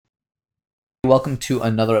welcome to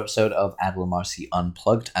another episode of Adler Marcy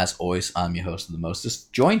Unplugged. As always, I'm your host of the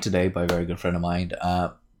Mostest, joined today by a very good friend of mine,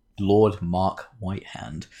 Lord Mark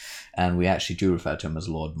Whitehand. And we actually do refer to him as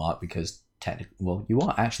Lord Mark because technically, well, you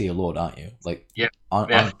are actually a lord, aren't you? Like, Yeah.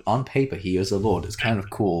 on paper, he is a lord. It's kind of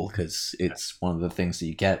cool because it's one of the things that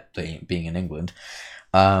you get being in England.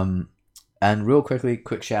 And real quickly,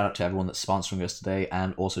 quick shout out to everyone that's sponsoring us today,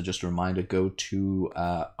 and also just a reminder, go to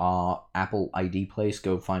our Apple ID place,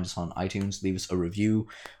 go find us on iTunes, leave us a review,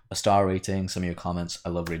 a star rating, some of your comments. I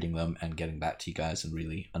love reading them and getting back to you guys and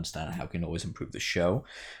really understanding how we can always improve the show.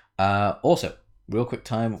 Also, real quick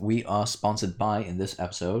time, we are sponsored by, in this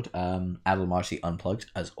episode, Adler Marcy Unplugged,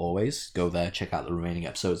 as always. Go there, check out the remaining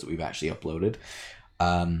episodes that we've actually uploaded.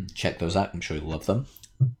 Check those out, I'm sure you'll love them.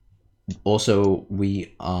 Also,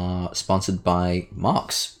 we are sponsored by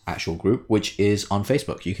Mark's actual group, which is on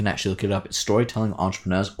Facebook. You can actually look it up. It's Storytelling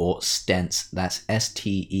Entrepreneurs, or STENTS. That's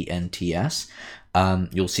STENTS.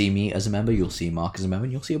 You'll see me as a member, you'll see Mark as a member,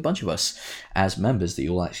 and you'll see a bunch of us as members that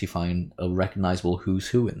you'll actually find a recognizable who's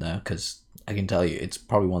who in there, because I can tell you, it's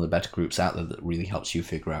probably one of the better groups out there that really helps you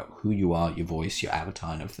figure out who you are, your voice, your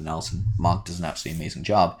avatar, and everything else. And Mark does an absolutely amazing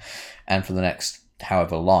job. And for the next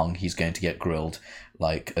however long, he's going to get grilled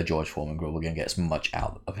like a George Foreman grill. We're going to get as much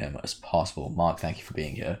out of him as possible. Mark, thank you for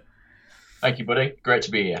being here. Thank you, buddy. Great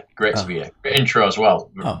to be here. Great Great intro as well.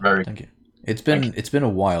 Thank you. It's been a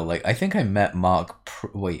while. Like, I think I met Mark.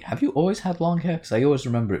 Wait, have you always had long hair? Because I always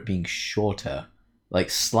remember it being shorter, like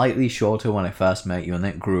slightly shorter when I first met you, and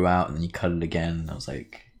then it grew out, and then you cut it again. And I was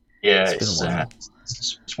like, yeah, it's been a while.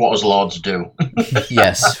 It's what us lords do.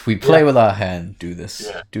 Yes, we play with our hair and do this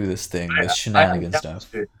thing, this shenanigan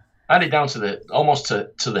stuff. I had it down to almost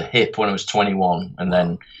to the hip when I was 21, and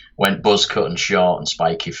then went buzz cut and short and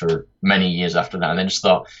spiky for many years after that. And then just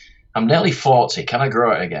thought, I'm nearly 40. Can I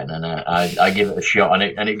grow it again? And I give it a shot,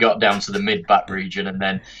 and it got down to the mid back region, and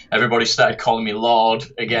then everybody started calling me Lord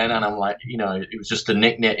again, and I'm like, it was just a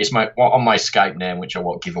nickname. It's on my Skype name, which I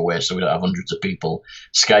won't give away, so we don't have hundreds of people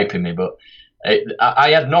Skyping me, but.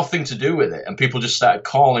 I had nothing to do with it, and people just started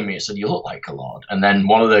calling me and said, "You look like a lord." And then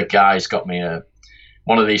one of the guys got me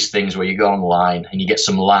one of these things where you go online and you get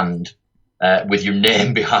some land with your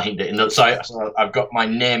name behind it. And so I've got my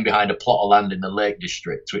name behind a plot of land in the Lake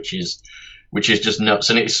District, which is just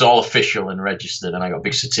nuts. And it's all official and registered, and I got a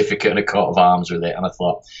big certificate and a coat of arms with it. And I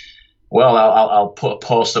thought, well, I'll put a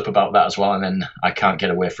post up about that as well, and then I can't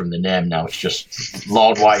get away from the name now. It's just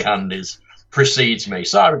Lord Whitehand precedes me,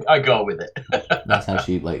 so I go with it. That's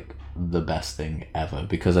actually like the best thing ever,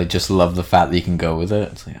 because I just love the fact that you can go with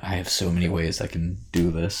it. It's like, I have so many ways I can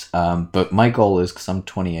do this. But my goal is, because I'm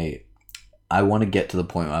 28, I want to get to the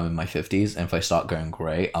point where I'm in my 50s, and if I start going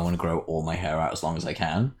grey, I want to grow all my hair out as long as I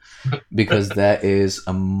can, because there is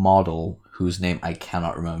a model whose name I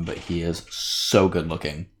cannot remember, but he is so good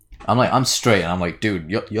looking. I'm straight, and I'm like, dude,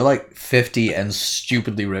 you're like 50 and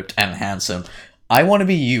stupidly ripped and handsome. I want to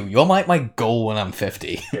be you. You're my goal when I'm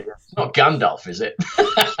 50. It's not Gandalf, is it?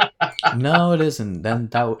 No, it isn't. Then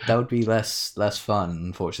that would be less fun,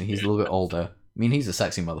 unfortunately. He's a little bit older. I mean, he's a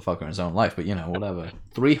sexy motherfucker in his own life, but, whatever.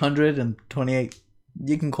 328,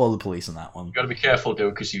 you can call the police on that one. You've got to be careful,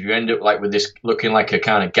 dude, because if you end up like with this looking like a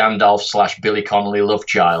kind of Gandalf / Billy Connolly love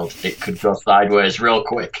child, it could go sideways real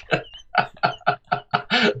quick.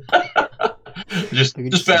 Just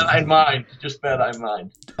bear that in mind. Just bear that in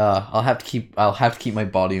mind. I'll have to keep my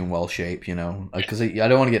body in well shape, because I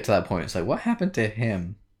don't want to get to that point. It's like, what happened to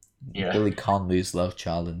him? Yeah. Billy Connolly's love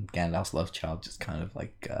child and Gandalf's love child just kind of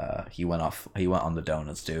like he went on the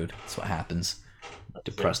donuts, dude. That's what happens.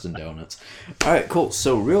 Depressed in donuts. All right, cool.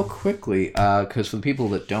 So real quickly, because for the people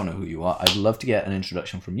that don't know who you are, I'd love to get an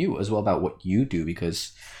introduction from you as well about what you do,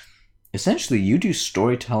 because essentially you do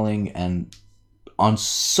storytelling and on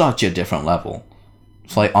such a different level.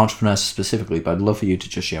 It's like entrepreneurs specifically, but I'd love for you to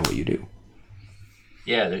just share what you do.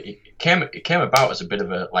 Yeah, it came about as a bit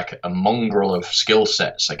of a mongrel of skill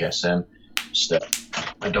sets, I guess.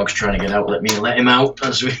 My dog's trying to get out. Let him out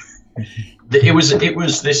as we. It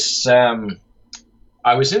was this.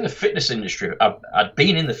 I was in the fitness industry. I'd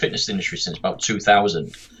been in the fitness industry since about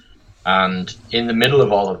 2000, and in the middle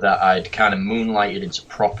of all of that, I'd kind of moonlighted into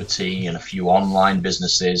property and a few online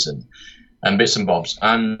businesses and bits and bobs.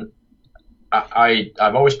 And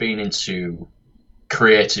I've always been into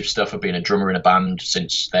creative stuff. I've been a drummer in a band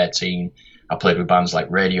since 13. I played with bands like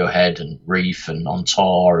Radiohead and Reef and On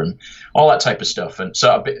Tour and all that type of stuff. And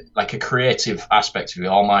so a bit like a creative aspect of it.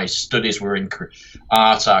 All my studies were in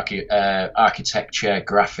art, architecture,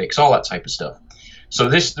 graphics, all that type of stuff. So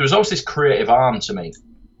there was always this creative arm to me.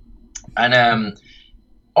 And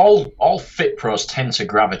all fit pros tend to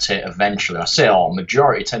gravitate eventually. I say all,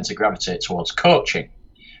 majority tend to gravitate towards coaching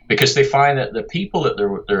because they find that the people that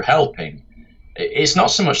they're helping, it's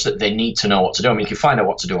not so much that they need to know what to do. I mean, you can find out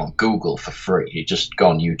what to do on Google for free. You just go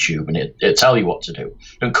on YouTube and it'll tell you what to do.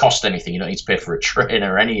 It doesn't cost anything. You don't need to pay for a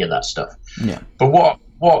trainer or any of that stuff. Yeah. But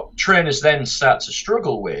what trainers then start to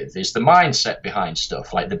struggle with is the mindset behind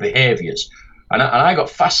stuff, like the behaviors. And I got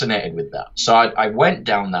fascinated with that. So I went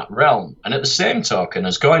down that realm. And at the same token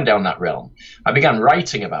as going down that realm, I began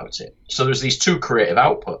writing about it. So there's these two creative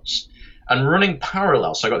outputs. And running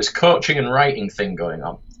parallel, so I got this coaching and writing thing going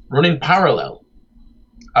on. Running parallel,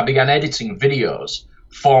 I began editing videos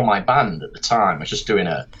for my band at the time. I was just doing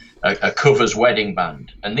a covers wedding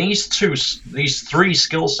band. And these three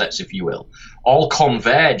skill sets, if you will, all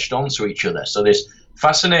converged onto each other. So this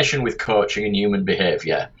fascination with coaching and human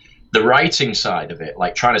behavior, the writing side of it,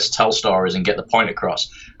 like trying to tell stories and get the point across.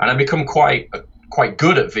 And I become quite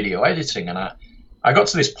good at video editing. And I got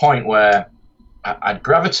to this point where I'd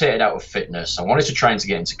gravitated out of fitness. I wanted to try and to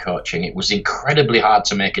get into coaching. It was incredibly hard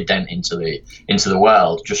to make a dent into the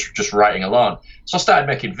world just writing alone. So I started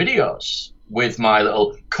making videos with my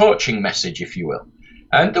little coaching message, if you will.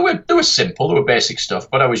 And they were simple, they were basic stuff,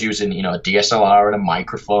 but I was using, a DSLR and a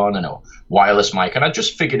microphone and a wireless mic, and I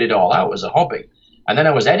just figured it all out as a hobby. And then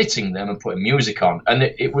I was editing them and putting music on, and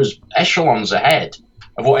it was echelons ahead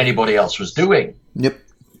of what anybody else was doing. Yep.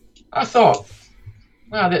 I thought,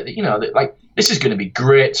 wow, this is going to be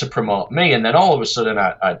great to promote me. And then all of a sudden,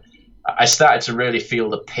 I started to really feel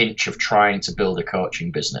the pinch of trying to build a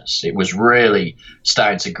coaching business. It was really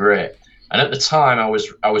starting to grate. And at the time, I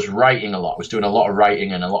was writing a lot. I was doing a lot of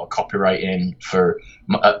writing and a lot of copywriting for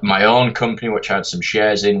my own company, which I had some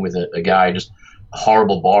shares in with a guy, just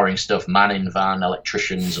horrible, boring stuff, man in van,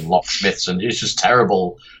 electricians and locksmiths, and it's just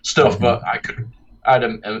terrible stuff. Mm-hmm. But I had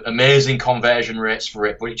amazing conversion rates for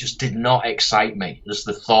it, but it just did not excite me. Just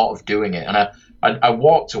the thought of doing it, and I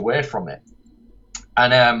walked away from it.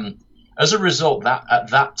 And as a result, at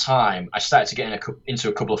that time, I started to get into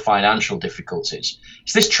a couple of financial difficulties.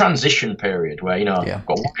 It's this transition period where I've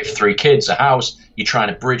got 3 kids, a house. You're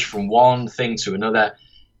trying to bridge from one thing to another.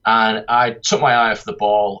 And I took my eye off the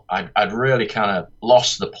ball. I'd really kind of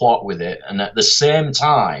lost the plot with it. And at the same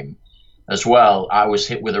time as well, I was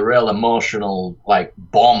hit with a real emotional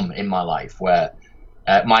bomb in my life where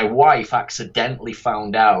my wife accidentally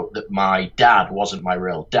found out that my dad wasn't my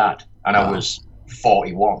real dad. And I was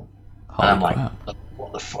 41. And I'm like,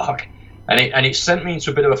 what the fuck? And it sent me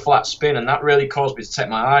into a bit of a flat spin. And that really caused me to take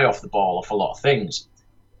my eye off the ball off a lot of things.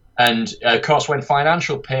 And of course, when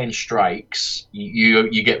financial pain strikes,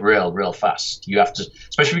 you get real fast. You have to,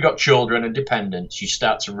 especially if you've got children and dependents, you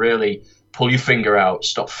start to really pull your finger out,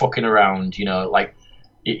 stop fucking around.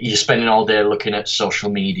 You're spending all day looking at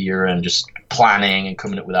social media and just planning and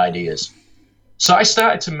coming up with ideas. So I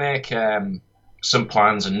started to make some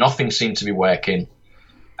plans, and nothing seemed to be working.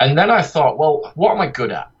 And then I thought, well, what am I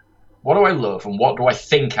good at? What do I love, and what do I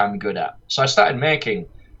think I'm good at? So I started making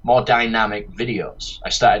more dynamic videos. I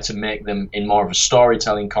started to make them in more of a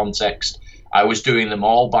storytelling context. I was doing them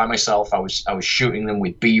all by myself. I was shooting them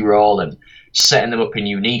with B-roll and setting them up in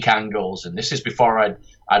unique angles. And this is before I'd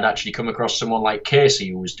actually come across someone like Casey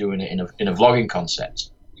who was doing it in a vlogging concept.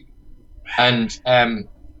 And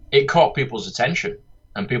it caught people's attention.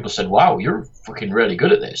 And people said, wow, you're fucking really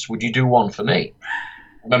good at this. Would you do one for me?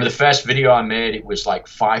 I remember the first video I made, it was like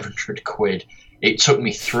 500 quid. It took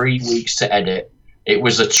me 3 weeks to edit. It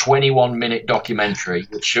was a 21-minute documentary,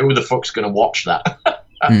 which who the fuck's going to watch that?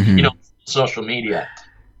 Mm-hmm. Social media.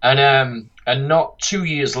 And not 2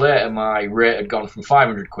 years later, my rate had gone from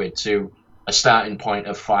 500 quid to a starting point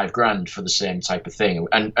of $5,000 for the same type of thing.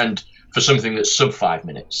 And for something that's sub 5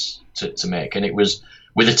 minutes to make. And it was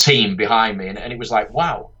with a team behind me. And it was like,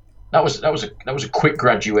 wow, that was a quick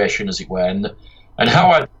graduation, as it were. And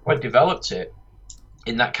how I developed it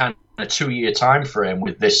in that kind of 2-year time frame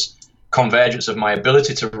with this convergence of my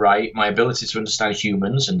ability to write, my ability to understand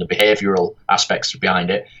humans and the behavioral aspects behind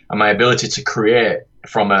it, and my ability to create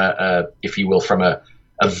from a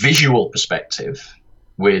visual perspective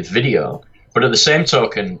with video. But at the same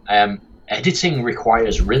token, editing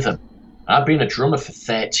requires rhythm. I've been a drummer for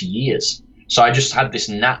 30 years. So I just had this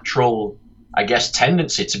natural,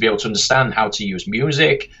 tendency to be able to understand how to use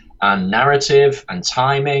music and narrative and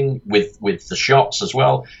timing with the shots as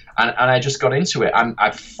well. And I just got into it.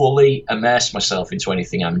 I fully immersed myself into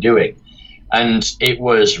anything I'm doing. And it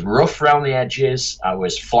was rough around the edges. I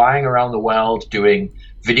was flying around the world doing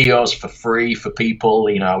videos for free for people.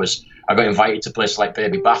 I got invited to places like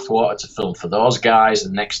Baby Bathwater to film for those guys.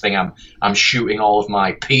 And next thing I'm shooting all of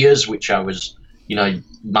my peers, which I was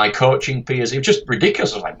my coaching peers. It was just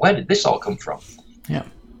ridiculous. I was like, where did this all come from? Yeah.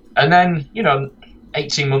 And then,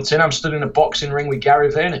 18 months in, I'm stood in a boxing ring with Gary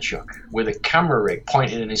Vaynerchuk with a camera rig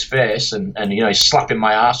pointing in his face, and he's slapping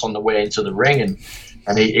my ass on the way into the ring,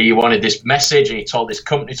 and he wanted this message, and he told this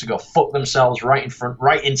company to go fuck themselves right in front,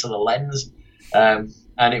 right into the lens.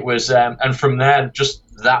 And it was, and from there, just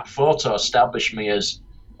that photo established me as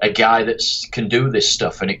a guy that can do this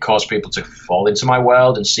stuff, and it caused people to fall into my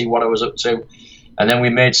world and see what I was up to. And then we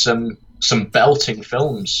made some belting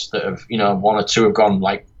films that have, one or two have gone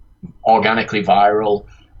like organically viral,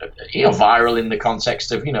 viral in the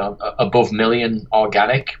context of, above million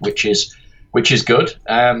organic, which is good.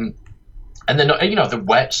 And then,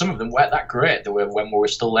 some of them weren't that great. They were when we were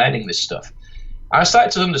still learning this stuff. I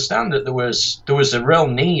started to understand that there was a real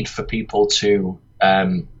need for people to.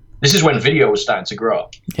 This is when video was starting to grow.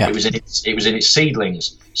 Yeah. It was in its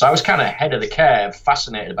seedlings. So I was kind of ahead of the curve,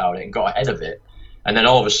 fascinated about it, and got ahead of it. And then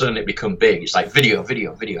all of a sudden it became big. It's like video.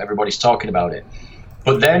 Everybody's talking about it.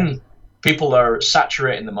 But then people are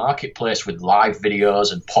saturating the marketplace with live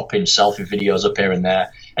videos and popping selfie videos up here and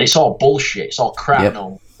there. And it's all bullshit. It's all crap. Yep. No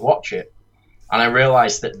one will watch it. And I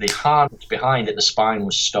realized that the heart behind it, the spine,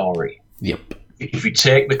 was story. Yep. If you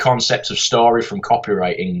take the concepts of story from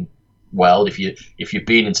copywriting world, if you've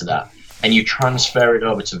been into that, and you transfer it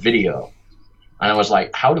over to video, and I was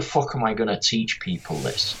like, how the fuck am I going to teach people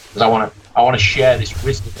this? Because I want to share this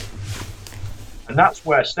wisdom. And that's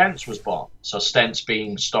where Stents was born. So Stents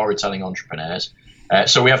being storytelling entrepreneurs.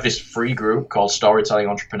 So we have this free group called Storytelling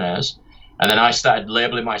Entrepreneurs. And then I started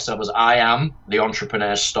labeling myself as I am the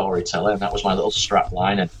entrepreneur storyteller. And that was my little strap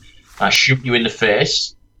line. And I shoot you in the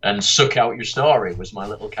face and suck out your story was my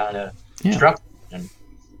little kind of strap. And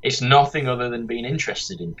it's nothing other than being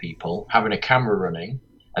interested in people, having a camera running.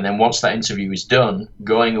 And then once that interview is done,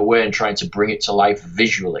 going away and trying to bring it to life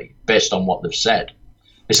visually based on what they've said.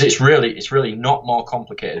 It's really not more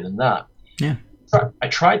complicated than that. Yeah. I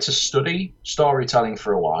tried to study storytelling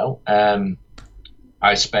for a while.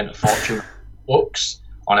 I spent a fortune on books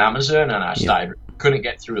on Amazon, and I couldn't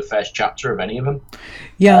get through the first chapter of any of them.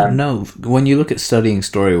 Yeah, no. When you look at studying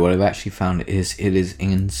story, what I've actually found is it is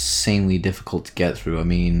insanely difficult to get through. I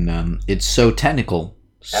mean, it's so technical.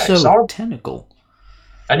 So technical.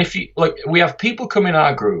 And if you look, we have people come in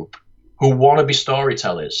our group who want to be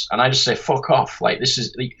storytellers, and I just say, fuck off. Like, this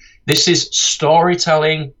is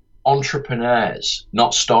storytelling entrepreneurs,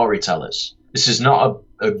 not storytellers. This is not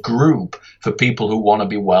a group for people who want to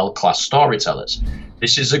be world-class storytellers.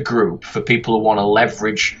 This is a group for people who want to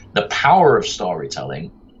leverage the power of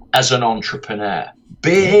storytelling as an entrepreneur.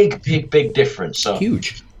 Big difference. So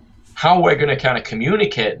huge. How we're going to kind of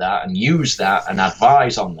communicate that and use that and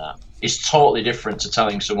advise on that is totally different to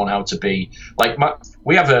telling someone how to be like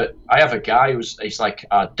I have a guy he's like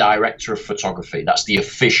a director of photography. That's the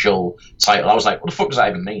official title. I was like, what the fuck does that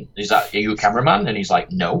even mean? Are you a cameraman? And he's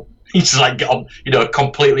like, no. He's like,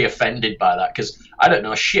 completely offended by that because I don't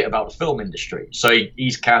know shit about the film industry. So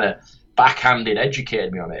he's kind of backhanded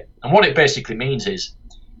educated me on it. And what it basically means is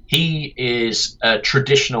he is a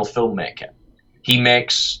traditional filmmaker. He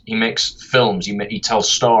makes films, he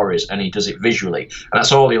tells stories, and he does it visually. And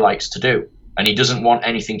that's all he likes to do. And he doesn't want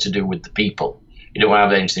anything to do with the people. He don't want to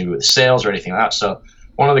have anything to do with the sales or anything like that. So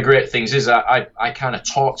one of the great things is that I kind of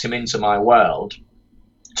talked him into my world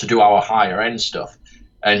to do our higher end stuff.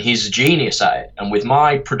 And he's a genius at it. And with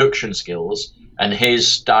my production skills and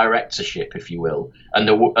his directorship, if you will, and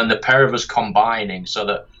the pair of us combining so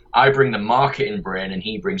that I bring the marketing brain and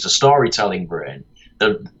he brings the storytelling brain,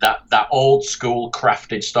 that old school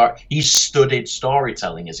crafted he studied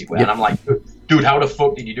storytelling, as it were. Yep. And I'm like, dude, how the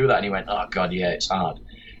fuck did you do that? And he went, oh god, yeah, it's hard.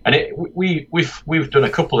 And we've done a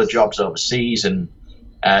couple of jobs overseas, and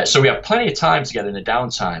so we have plenty of time together in the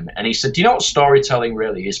downtime. And he said, do you know what storytelling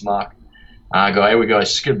really is, Mark? And I go, here we go,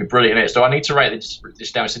 it's going to be brilliant. So I need to write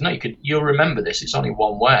this down. I said, no, you'll remember this. It's only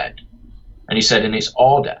one word. And he said, and it's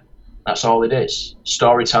order. That's all it is.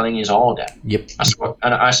 Storytelling is order. Yep.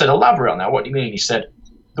 And I said, elaborate on that. What do you mean? He said,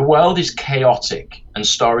 the world is chaotic, and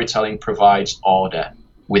storytelling provides order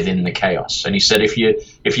within the chaos. And he said, if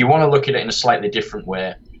you want to look at it in a slightly different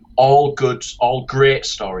way, all great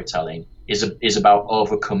storytelling is about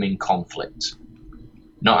overcoming conflict.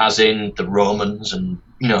 Not as in the Romans and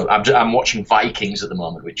I'm watching Vikings at the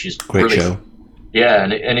moment, which is great brilliant. show. Yeah,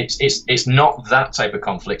 and it's not that type of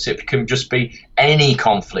conflict. It can just be any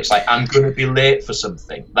conflict. Like, I'm going to be late for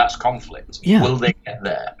something. That's conflict. Yeah. Will they get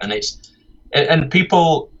there? And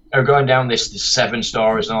people are going down this 7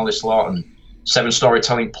 stories and all this lot and 7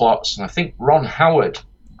 storytelling plots. And I think Ron Howard,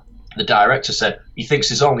 the director, said he thinks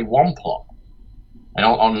there's only one plot. And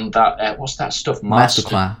on that, what's that stuff?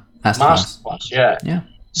 Masterclass. Masterclass. Masterclass, yeah. Yeah.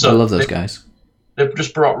 So I love those guys. they've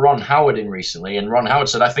just brought Ron Howard in recently, and Ron Howard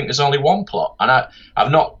said, I think there's only one plot. And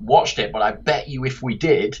I've not watched it, but I bet you if we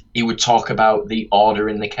did, he would talk about the order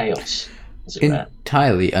in the chaos.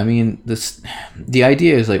 Entirely. I mean, the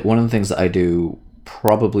idea is like one of the things that I do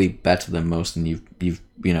probably better than most, and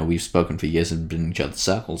we've spoken for years and been in each other's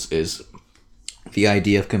circles, is the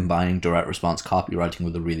idea of combining direct response copywriting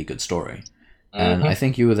with a really good story. And I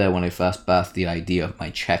think you were there when I first birthed the idea of my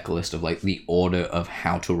checklist of like the order of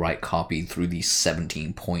how to write copy through these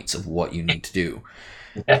 17 points of what you need to do.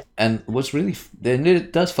 Yeah. And what's really,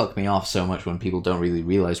 it does fuck me off so much when people don't really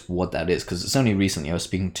realize what that is, because it's only recently I was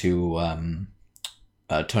speaking to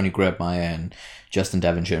Tony Grebmeyer and Justin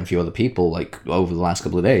Devonshire and a few other people like over the last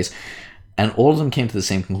couple of days, and all of them came to the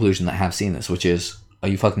same conclusion that have seen this, which is, are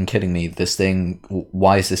you fucking kidding me? This thing,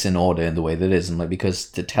 why is this in order in the way that it is? And like, because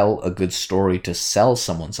to tell a good story, to sell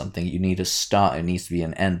someone something, you need a start, it needs to be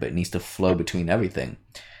an end, but it needs to flow between everything.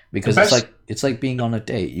 Because it's like being on a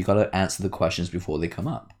date. You got to answer the questions before they come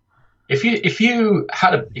up. If you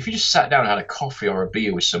just sat down and had a coffee or a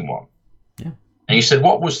beer with someone, yeah, and you said,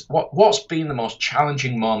 what's been the most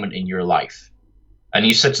challenging moment in your life? And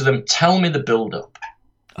you said to them, tell me the build up.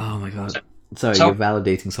 Oh my god. Sorry, you're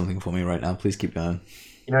validating something for me right now. Please keep going.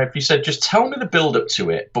 If you said, just tell me the build up to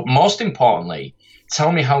it, but most importantly,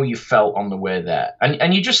 tell me how you felt on the way there.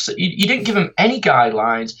 And you didn't give them any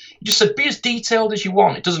guidelines. You just said, be as detailed as you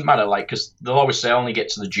want. It doesn't matter, like, because they'll always say, only get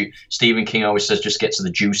to the Stephen King always says, just get to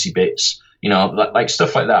the juicy bits, like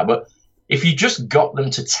stuff like that. But if you just got them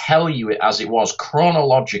to tell you it as it was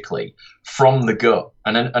chronologically from the gut,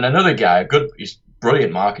 and another guy, he's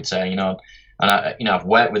brilliant marketer, and I've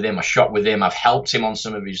worked with him, I shot with him, I've helped him on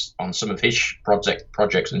some of his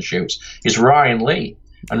projects and shoots, is Ryan Lee.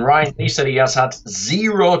 And Ryan Lee said he has had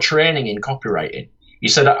zero training in copywriting. He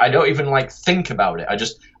said, I don't even think about it.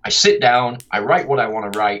 I sit down, I write what I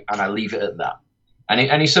want to write, and I leave it at that.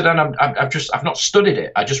 And he said, and I've not studied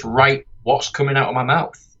it. I just write what's coming out of my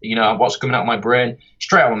mouth, what's coming out of my brain,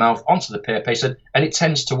 straight out of my mouth onto the paper. He said, and it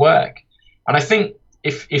tends to work. And I think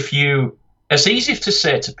if you, it's easy to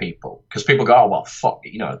say to people, because people go, oh, well, fuck,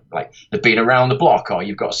 they've been around the block, or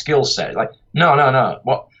you've got a skill set. No.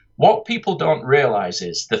 What people don't realize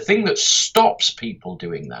is the thing that stops people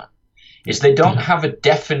doing that is they don't have a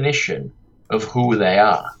definition of who they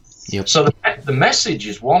are. Yep. So the message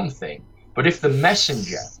is one thing, but if the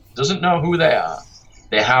messenger doesn't know who they are,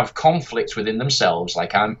 they have conflicts within themselves.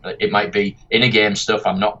 It might be in a game stuff.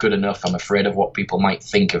 I'm not good enough. I'm afraid of what people might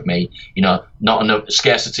think of me. Not enough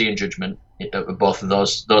scarcity and judgment. Both of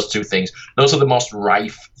those two things. Those are the most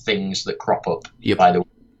rife things that crop up. Yep. By the way,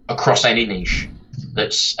 across any niche.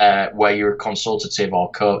 That's where you're consultative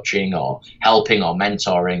or coaching or helping or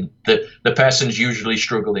mentoring. The person's usually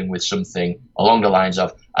struggling with something along the lines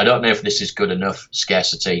of, I don't know if this is good enough,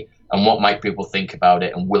 scarcity, and what might people think about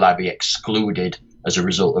it, and will I be excluded as a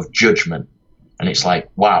result of judgment? And it's like,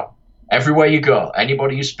 wow, everywhere you go,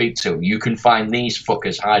 anybody you speak to, you can find these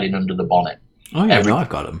fuckers hiding under the bonnet. Oh yeah, I've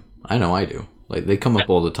got them. I know I do. They come up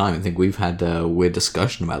all the time. I think we've had a weird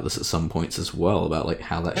discussion about this at some points as well, about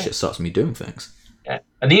how that shit stops me doing things. Yeah.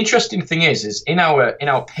 And the interesting thing is in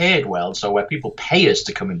our paid world, so where people pay us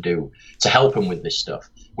to come and to help them with this stuff,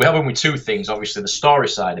 we help them with two things, obviously the story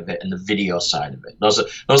side of it and the video side of it.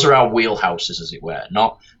 Those are our wheelhouses, as it were.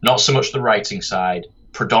 Not so much the writing side,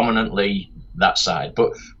 predominantly that side.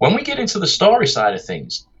 But when we get into the story side of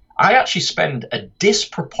things, I actually spend a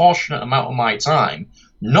disproportionate amount of my time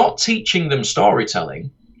not teaching them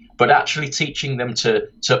storytelling, but actually teaching them to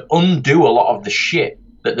undo a lot of the shit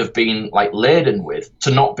that they've been laden with,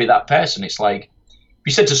 to not be that person. It's like, if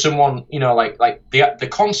you said to someone, the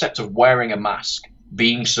concept of wearing a mask,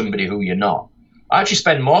 being somebody who you're not, I actually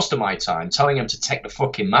spend most of my time telling them to take the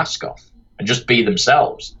fucking mask off and just be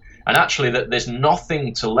themselves. And actually that there's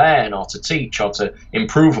nothing to learn or to teach or to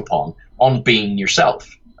improve upon on being yourself.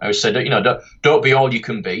 I always said, don't be all you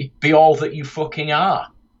can be all that you fucking are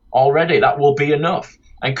already. That will be enough.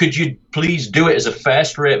 And could you please do it as a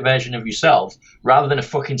first-rate version of yourself rather than a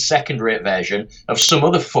fucking second-rate version of some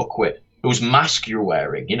other fuckwit whose mask you're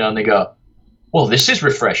wearing? And they go, well, this is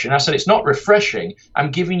refreshing. I said, it's not refreshing.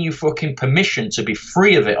 I'm giving you fucking permission to be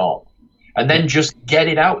free of it all. And then just get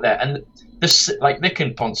it out there. And this, they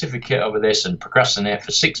can pontificate over this and procrastinate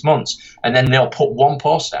for 6 months, and then they'll put one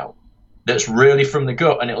post out that's really from the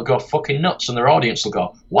gut, and it'll go fucking nuts, and their audience will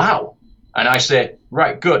go, wow. And I say,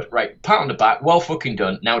 right, good, right, pat on the back, well fucking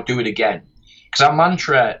done, now do it again. Because our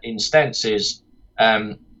mantra in Stents is,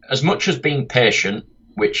 as much as being patient,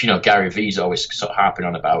 which, Gary Vee's always sort of harping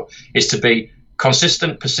on about, is to be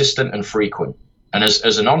consistent, persistent, and frequent. And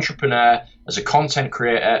as an entrepreneur, as a content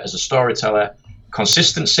creator, as a storyteller,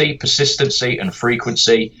 consistency, persistency, and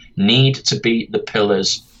frequency need to be the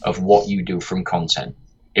pillars of what you do from content.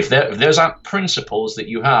 If those aren't principles that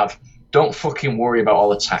you have, don't fucking worry about all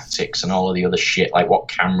the tactics and all of the other shit, like what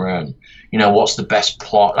camera and, what's the best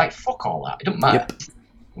plot. Like, fuck all that. It don't matter. Yep. It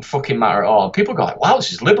don't fucking matter at all. People go like, wow,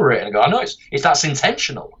 this is liberating. I go, I know, that's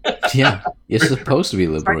intentional. Yeah, you're supposed to be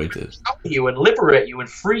liberated. You and liberate you and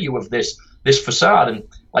free you of this facade. And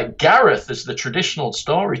like Gareth is the traditional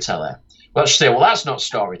storyteller. Let's say, well, that's not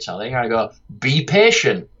storytelling. I go, be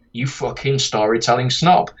patient, you fucking storytelling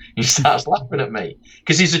snob. He starts laughing at me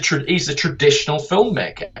because he's a traditional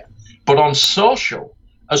filmmaker. But on social,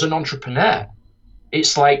 as an entrepreneur,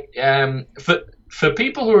 it's like for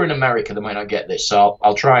people who are in America that might not get this. So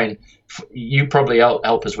I'll try and you probably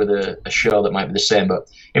help us with a show that might be the same. But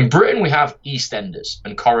in Britain, we have EastEnders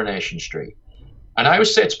and Coronation Street. And I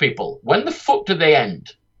always say to people, when the fuck do they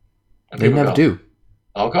end? And they never do.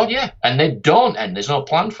 Oh, God, yeah. And they don't end. There's no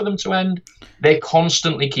plan for them to end. They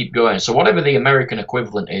constantly keep going. So whatever the American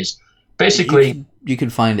equivalent is, basically... You can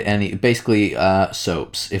find any... Basically,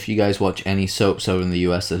 soaps. If you guys watch any soaps over in the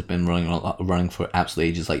US that have been running for absolute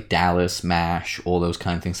ages, like Dallas, MASH, all those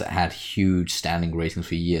kind of things that had huge standing ratings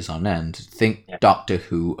for years on end, think Doctor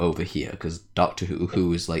Who over here, because Doctor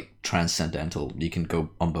Who is, like, transcendental. You can go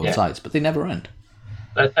on both sides, but they never end.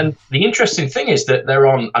 And the interesting thing is that they're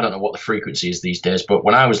on, I don't know what the frequency is these days, but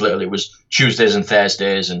when I was little, it was Tuesdays and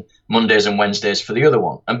Thursdays and Mondays and Wednesdays for the other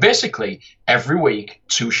one. And basically, every week,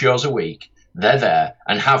 2 shows a week, they're there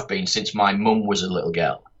and have been since my mum was a little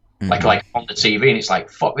girl. Mm-hmm. Like on the TV, and it's like,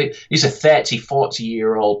 fuck, these are 30,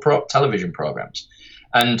 40-year-old television programs.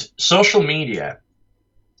 And social media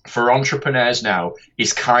for entrepreneurs now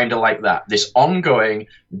is kind of like that. This ongoing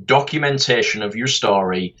documentation of your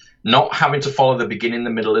story, not having to follow the beginning, the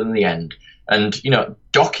middle, and the end, and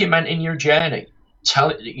documenting your journey,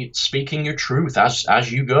 speaking your truth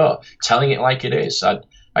as you go, telling it like it is.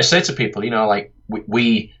 I say to people, like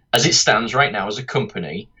we as it stands right now as a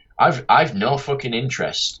company, I've no fucking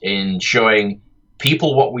interest in showing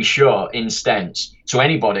people what we show in stents to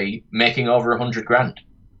anybody making over $100,000.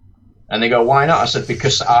 And they go, why not? I said,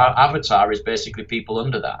 because our avatar is basically people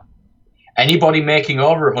under that. Anybody making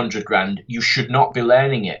over $100,000, you should not be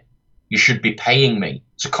learning it. You should be paying me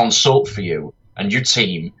to consult for you and your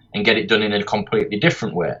team and get it done in a completely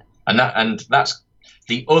different way. And that's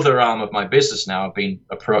the other arm of my business now. I've been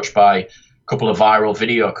approached by a couple of viral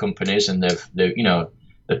video companies, and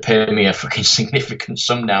they pay me a fucking significant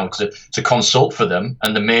sum now to consult for them.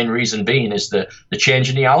 And the main reason being is the change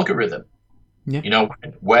in the algorithm. Yeah.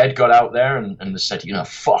 Word got out there and they said,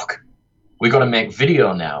 fuck, we got to make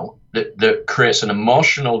video now that creates an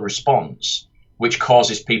emotional response, which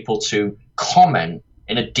causes people to comment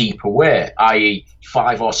in a deeper way, i.e.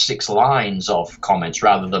 5 or 6 lines of comments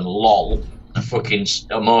rather than lol, a fucking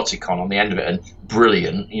emoticon on the end of it, and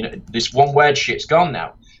brilliant. This one word shit's gone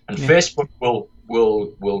now. And Facebook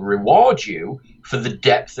will reward you for the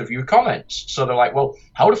depth of your comments. So they're like, well,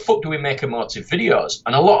 how the fuck do we make emotive videos?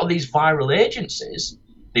 And a lot of these viral agencies,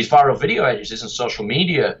 these viral video agencies and social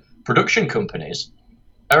media production companies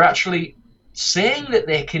are actually saying that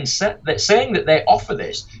they offer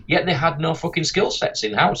this, yet they had no fucking skill sets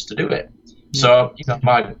in-house to do it. So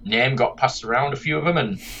my name got passed around a few of them,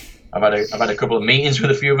 and I've had a couple of meetings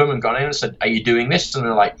with a few of them and gone in and said, are you doing this? And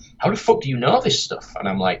they're like, how the fuck do you know this stuff? And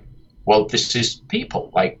I'm like, well, this is people.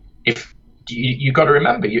 Like, if you got to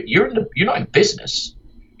remember, you're not in business.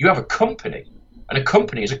 You have a company, and a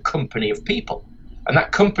company is a company of people, and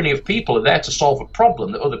that company of people are there to solve a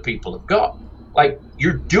problem that other people have got. Like,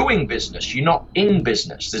 you're doing business, you're not in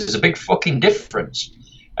business. There's a big fucking difference.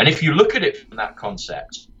 And if you look at it from that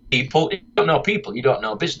concept, people, if you don't know people, you don't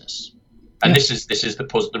know business. And this is the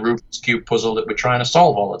puzzle, the Rubik's Cube puzzle that we're trying to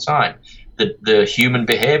solve all the time. The human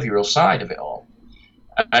behavioral side of it all.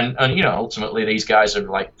 And ultimately these guys are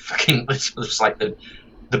like fucking, it's like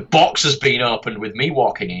the box has been opened with me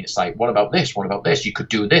walking in. It's like, what about this? What about this? You could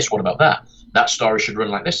do this. What about that? That story should run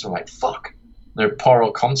like this. I'm like, fuck. They're poor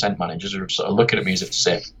old content managers who are sort of looking at me as if to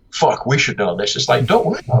say, fuck, we should know this. It's like, don't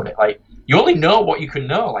worry about it. Like, you only know what you can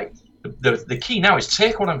know. Like, the key now is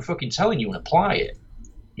take what I'm fucking telling you and apply it.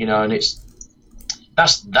 And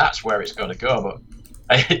that's where it's got to go.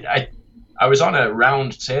 But I was on a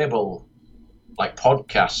round table, like,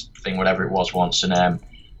 podcast thing, whatever it was once, and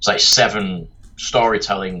it's like 7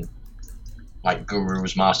 storytelling, like,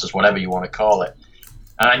 gurus, masters, whatever you want to call it.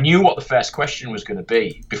 And I knew what the first question was going to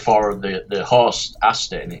be before the host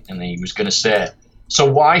asked it, and he was going to say,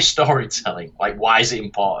 so why storytelling? Like, why is it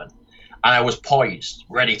important? And I was poised,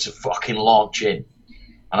 ready to fucking launch in.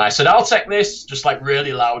 And I said, I'll take this, just like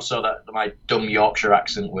really loud so that my dumb Yorkshire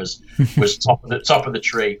accent was top of the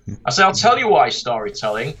tree. I said, I'll tell you why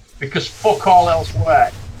storytelling, because fuck all else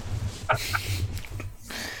works.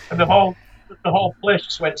 And the whole place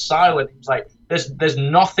just went silent. It was like, there's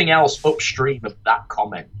nothing else upstream of that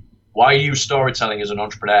comment. Why are you storytelling as an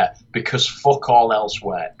entrepreneur? Because fuck all else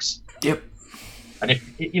works. Yep. And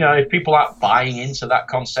if people aren't buying into that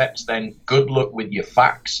concept, then good luck with your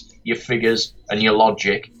facts, your figures, and your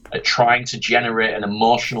logic at trying to generate an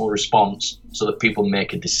emotional response so that people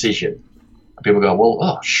make a decision. And people go, well,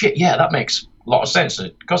 oh shit, yeah, that makes a lot of sense.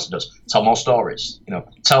 Of course it does. Tell more stories.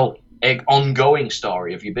 Tell an ongoing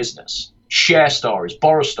story of your business. Share stories,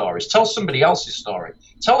 borrow stories, tell somebody else's story.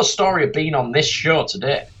 Tell a story of being on this show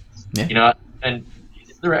today. Yeah. And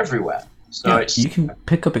they're everywhere. So you can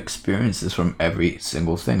pick up experiences from every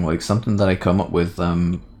single thing. Like something that I come up with,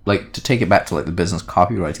 like to take it back to like the business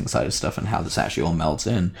copywriting side of stuff and how this actually all melts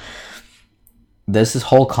in. There's this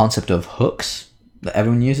whole concept of hooks that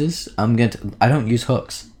everyone uses. I don't use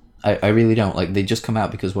hooks. I really don't. Like they just come out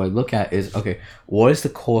because what I look at is, okay, what is the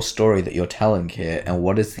core story that you're telling here, and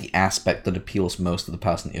what is the aspect that appeals most to the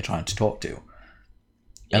person that you're trying to talk to?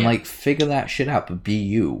 And like figure that shit out, but be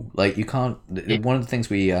you. Like you can't. One of the things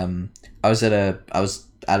I was at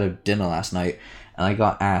a dinner last night, and I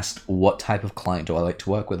got asked what type of client do I like to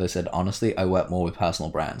work with. I said honestly, I work more with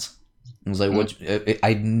personal brands. I was like,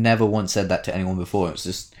 I never once said that to anyone before.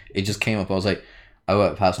 It just came up. I was like, I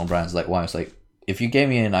work with personal brands. Like why? I was like, if you gave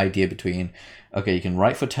me an idea between, okay, you can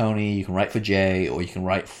write for Tony, you can write for Jay, or you can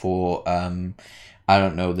write for I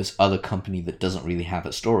don't know, this other company that doesn't really have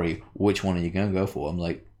a story, which one are you going to go for? I'm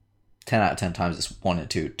like, 10 out of 10 times it's 1 and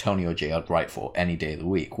 2. Tony or Jay I'd write for any day of the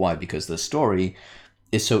week. Why? Because the story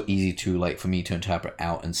is so easy to, like, for me to interpret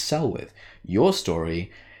out and sell with. Your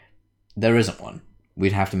story, there isn't one.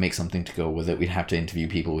 We'd have to make something to go with it. We'd have to interview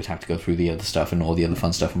people. We'd have to go through the other stuff and all the other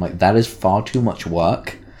fun stuff. I'm like, that is far too much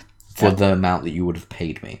work for the amount that you would have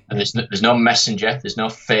paid me. And there's no messenger. There's no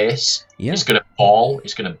face. Yeah. It's gonna fall.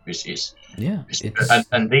 And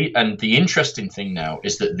the interesting thing now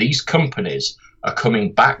is that these companies are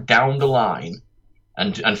coming back down the line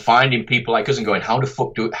and finding people like us and going, how the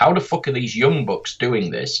fuck are these young bucks doing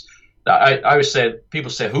this? I always say, people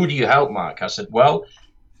say, who do you help, Mark? I said, well,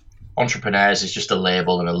 entrepreneurs is just a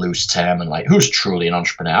label and a loose term, and like, who's truly an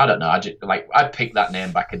entrepreneur? I don't know. I picked that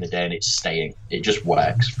name back in the day, and it's staying. It just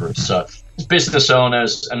works for us. So it's business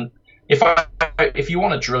owners, and if you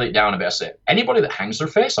want to drill it down a bit, I say anybody that hangs their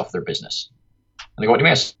face off their business. And they go, what do you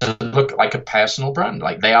mean? I said, look like a personal brand.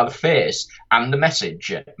 Like they are the face and the message.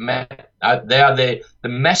 They are the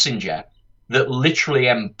messenger that literally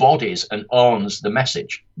embodies and owns the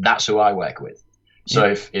message. That's who I work with.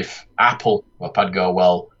 So if Apple up, I'd go,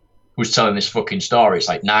 well, who's telling this fucking story? It's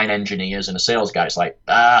like 9 engineers and a sales guy. It's like,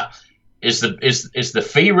 is the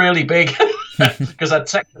fee really big? Because I'd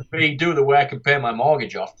take the fee, do the work, and pay my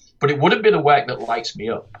mortgage off. But it wouldn't be the work that lights me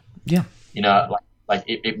up. Yeah. Like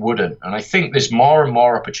it wouldn't. And I think there's more and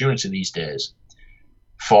more opportunity these days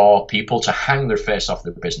for people to hang their face off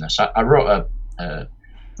their business. I wrote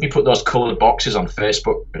you put those coloured boxes on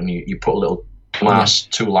Facebook, and you put a little class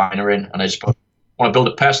 2-liner in, and I just put, want to build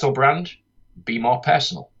a personal brand, be more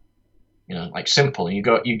personal. Like simple. And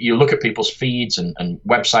you look at people's feeds and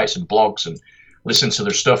websites and blogs and listen to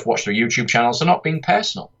their stuff, watch their YouTube channels. They're not being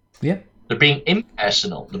personal. Yeah. They're being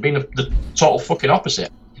impersonal. They're being the total fucking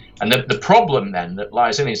opposite. And the problem then that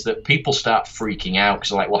lies in is that people start freaking out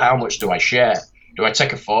because they're like, well, how much do I share? Do I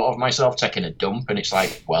take a photo of myself taking a dump? And it's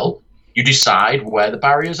like, well, you decide where the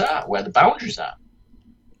barriers are, where the boundaries are.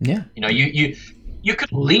 Yeah. You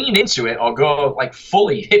could lean into it or go like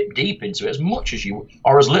fully hip deep into it as much as you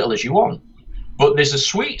or as little as you want. But there's a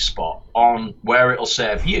sweet spot on where it'll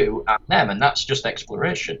serve you and them, and that's just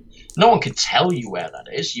exploration. No one can tell you where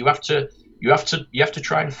that is. You have to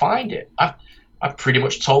try and find it. I've pretty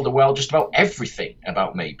much told the world just about everything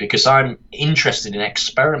about me because I'm interested in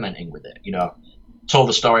experimenting with it. Told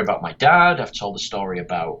the story about my dad. I've told the story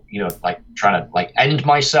about, like trying to like end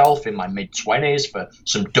myself in my mid-20s for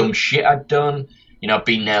some dumb shit I'd done.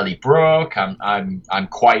 Being nearly broke. I'm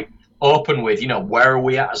quite open with, where are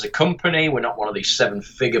we at as a company? We're not one of these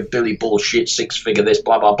 7-figure Billy bullshit, 6-figure this,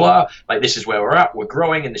 blah, blah, blah. Like, this is where we're at. We're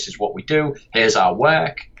growing, and this is what we do. Here's our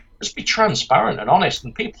work. Just be transparent and honest,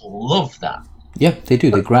 and people love that. Yeah, they do.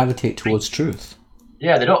 They gravitate towards truth.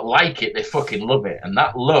 Yeah, they don't like it. They fucking love it. And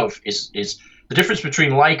that love is the difference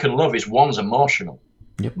between like and love is one's emotional.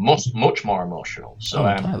 Yep. Much more emotional. So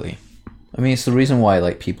entirely. I mean, it's the reason why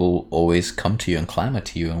like people always come to you and clamor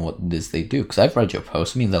to you and what it is they do. Because I've read your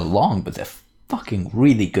posts. I mean, they're long, but they're fucking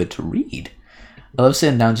really good to read. I love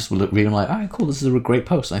sitting down just reading like, alright, cool, this is a great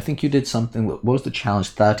post. And I think you did something. What was the challenge?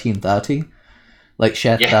 30 Like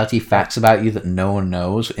share 30 facts about you that no one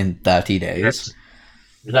knows in 30 days.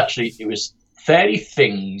 It was 30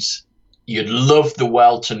 things you'd love the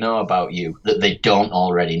world to know about you that they don't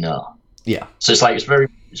already know. Yeah. So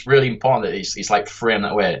it's really important that it's like framed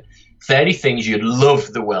that way. 30 things you'd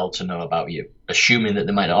love the world to know about you, assuming that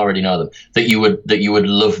they might not already know them, that you would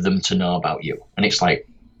love them to know about you. And it's like,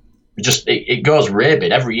 it goes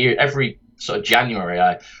rabid every year, every sort of January.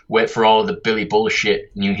 I wait for all of the Billy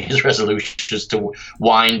bullshit New Year's resolutions to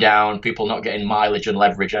wind down, people not getting mileage and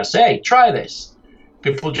leverage. I say, hey, try this.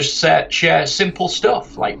 People just share simple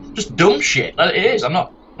stuff, like just dumb shit. It is. I'm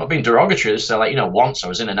not being derogatory. Just like, once I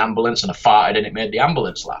was in an ambulance and I farted and it made the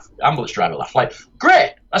ambulance driver laugh. Like,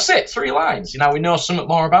 great, that's it, 3 lines. We know something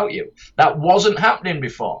more about you. That wasn't happening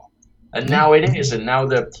before, and now it is. And now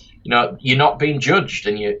you're not being judged,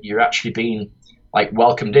 and you're actually being like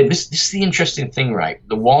welcomed in. This is the interesting thing, right?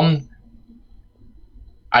 The one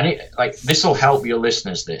this will help your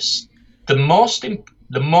listeners.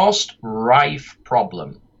 The most rife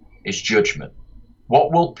problem is judgment.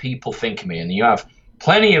 What will people think of me? And you have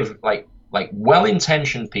plenty of like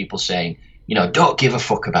well-intentioned people saying, don't give a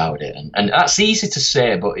fuck about it. And that's easy to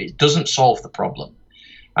say, but it doesn't solve the problem.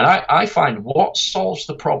 And I find what solves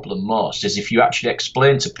the problem most is if you actually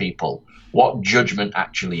explain to people what judgment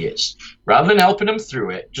actually is. Rather than helping them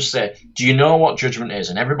through it, just say, do you know what judgment is?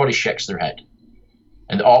 And everybody shakes their head.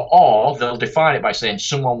 And or they'll define it by saying,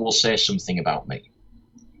 someone will say something about me.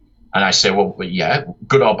 And I say, well, yeah,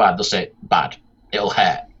 good or bad? They'll say, bad. It'll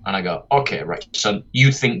hurt. And I go, okay, right. So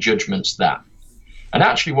you think judgment's that. And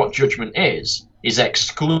actually what judgment is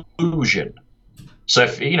exclusion. So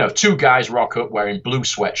if 2 guys rock up wearing blue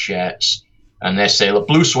sweatshirts and they say, look,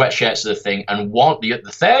 blue sweatshirts are the thing, and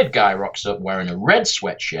the third guy rocks up wearing a red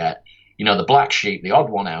sweatshirt, the black sheep, the odd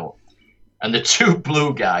one out, and the 2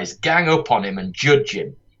 blue guys gang up on him and judge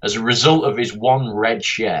him as a result of his one red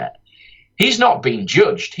shirt. He's not being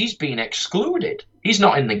judged, he's being excluded. He's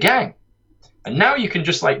not in the gang. And now you can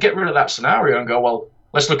just get rid of that scenario and go, well,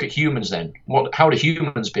 let's look at humans then. How do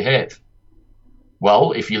humans behave?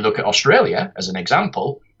 Well, if you look at Australia as an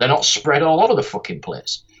example, they're not spread all over the fucking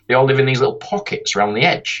place. They all live in these little pockets around the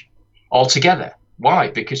edge, all together. Why?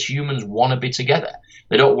 Because humans want to be together.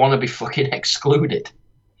 They don't want to be fucking excluded.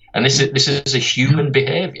 And this is a human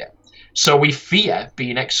behavior. So we fear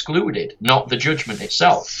being excluded, not the judgment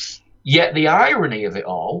itself. Yet the irony of it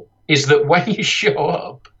all is that when you show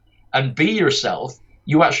up and be yourself,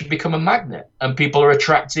 you actually become a magnet, and people are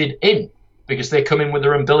attracted in because they come in with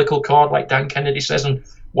their umbilical cord, like Dan Kennedy says, and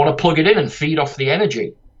want to plug it in and feed off the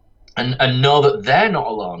energy and know that they're not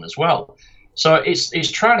alone as well. So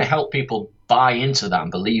it's trying to help people buy into that and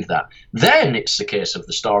believe that. Then it's the case of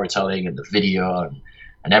the storytelling and the video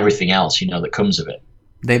and everything else, that comes of it.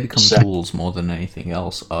 They become tools more than anything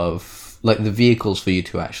else, of the vehicles for you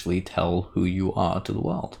to actually tell who you are to the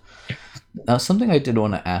world. Now, something I did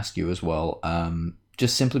want to ask you as well,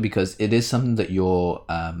 just simply because it is something that the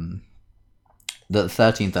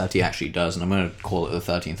 1330 actually does, and I'm going to call it the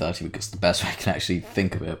 1330 because the best way I can actually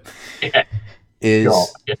think of it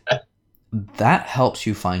is that helps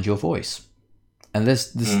you find your voice. And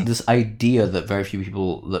there's this idea that very few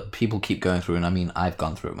people keep going through, and I mean, I've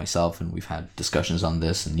gone through it myself, and we've had discussions on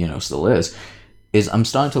this, and still is I'm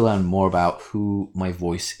starting to learn more about who my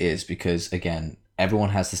voice is, because again, everyone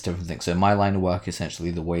has this different thing. So in my line of work,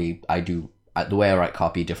 essentially the way I write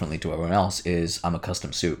copy differently to everyone else is I'm a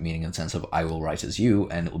custom suit, meaning in the sense of I will write as you,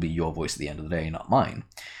 and it will be your voice at the end of the day, not mine.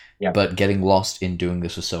 Yeah. But getting lost in doing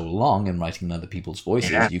this for so long and writing other people's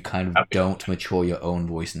voices, you kind of don't mature your own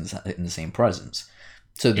voice in the same presence.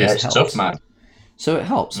 So this helps. Tough, man. So it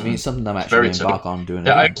helps. I mean, it's something I'm actually going to embark on doing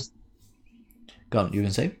again. Go on, you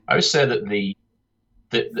can say? I would say that the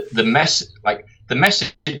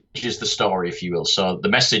message is the story, if you will. So the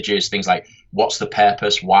message is things like, what's the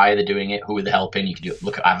purpose? Why are they doing it? Who are they helping? You can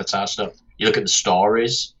look at Avatar stuff. You look at the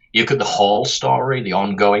stories. You look at the whole story, the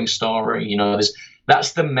ongoing story.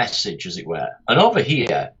 That's the message, as it were. And over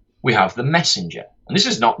here, we have the messenger. And this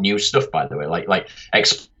is not new stuff, by the way. Like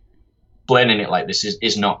explaining it like this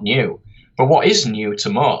is not new. But what is new to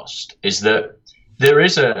most is that there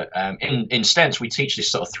is in Stents, we teach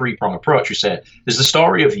this sort of 3-prong approach. We say, there's the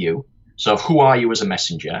story of you. So who are you as a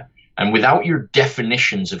messenger? And without your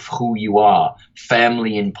definitions of who you are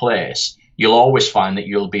firmly in place, you'll always find that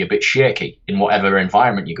you'll be a bit shaky in whatever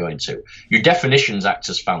environment you go into. Your definitions act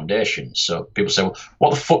as foundations. So people say, well,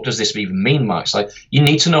 what the fuck does this even mean, Mark? It's like, you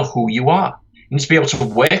need to know who you are. You need to be able to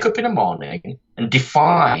wake up in the morning and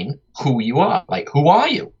define who you are. Like, who are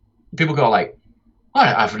you? People go like, I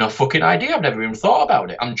have no fucking idea. I've never even thought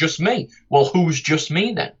about it. I'm just me. Well, who's just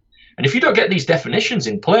me then? And if you don't get these definitions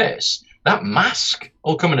in place, that mask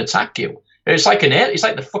will come and attack you. It's like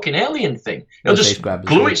the fucking alien thing. It'll just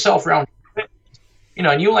glue itself around,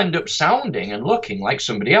 and you'll end up sounding and looking like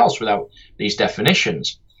somebody else without these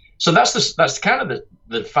definitions. So that's kind of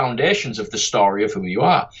the foundations of the story of who you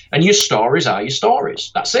are. And your stories are your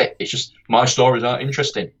stories. That's it. It's just, my stories aren't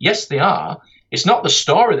interesting. Yes, they are. It's not the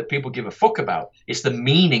story that people give a fuck about. It's the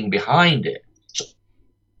meaning behind it. It's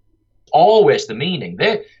always the meaning.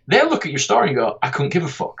 They look at your story and go, I couldn't give a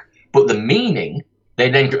fuck. But the meaning, they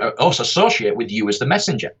then also associate with you as the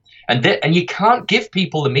messenger. And you can't give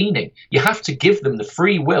people the meaning. You have to give them the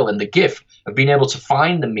free will and the gift of being able to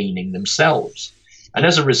find the meaning themselves. And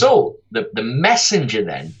as a result, the messenger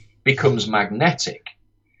then becomes magnetic.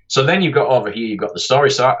 So then you've got over here, you've got the story.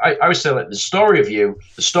 So I always say that the story of you,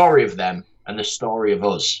 the story of them, and the story of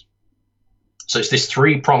us. So it's this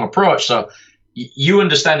three-prong approach. So you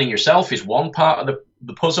understanding yourself is one part of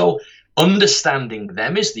the puzzle. Understanding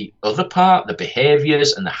them is the other part, the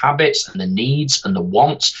behaviors and the habits and the needs and the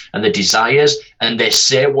wants and the desires. And they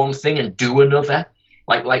say one thing and do another.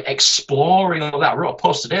 Like exploring all that. I wrote a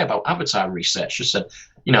post today about avatar research. Just said,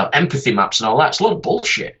 empathy maps and all that. It's a lot of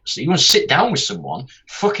bullshit. So you want to sit down with someone,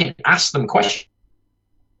 fucking ask them questions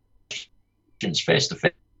face to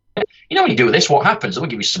face. When you do this, what happens? They'll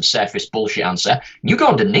give you some surface bullshit answer. And you go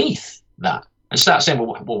underneath that and start saying,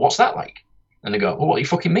 well, what's that like? And they go, well, what do you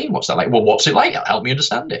fucking mean? What's that like? Well, what's it like? Help me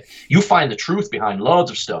understand it. You find the truth behind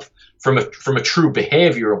loads of stuff from a true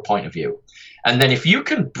behavioral point of view. And then if you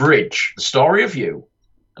can bridge the story of you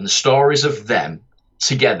and the stories of them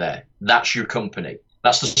together, that's your company.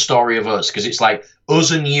 That's the story of us, because it's like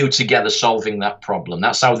us and you together solving that problem.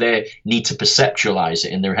 That's how they need to perceptualize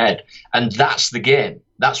it in their head. And that's the game.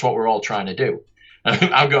 That's what we're all trying to do.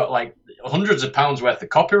 I've got like hundreds of pounds worth of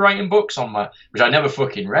copywriting books which I never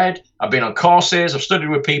fucking read. I've been on courses, I've studied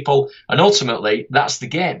with people, and ultimately that's the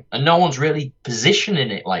game. And no one's really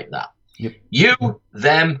positioning it like that. Yep. You,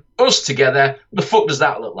 them, us together, what the fuck does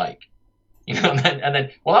that look like? And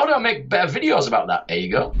then, well, how do I make better videos about that? There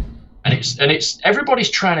you go. And it's everybody's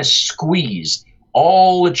trying to squeeze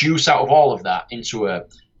all the juice out of all of that into a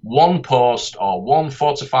one post or 1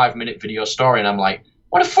 4 to 5 minute video story. And I'm like,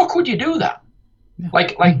 why the fuck would you do that? Yeah.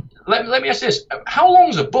 Like let me ask this. How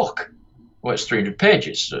long's a book? Well, it's 300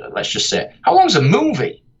 pages, let's just say. How long's a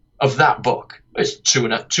movie of that book? It's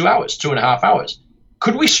 2 hours, 2.5 hours.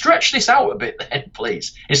 Could we stretch this out a bit then,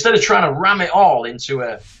 please? Instead of trying to ram it all into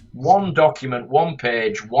a one document, 1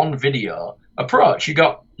 page, 1 video approach, you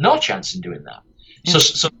got no chance in doing that. Yeah.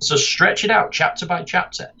 So stretch it out chapter by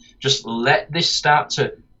chapter. Just let this start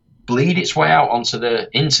to bleed its way out onto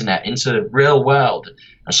the internet, into the real world.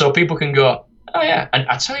 And so people can go, oh yeah. And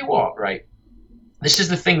I tell you what, right? This is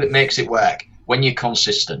the thing that makes it work when you're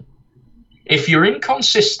consistent. If you're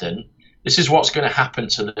inconsistent, this is what's going to happen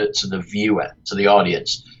to the viewer, to the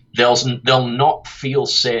audience. They'll not feel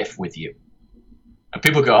safe with you. And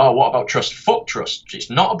people go, oh, what about trust? Fuck trust. It's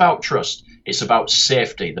not about trust. It's about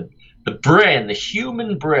safety. The brain, the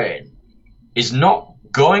human brain, is not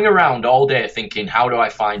going around all day thinking, how do I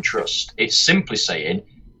find trust? It's simply saying,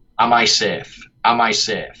 am I safe? Am I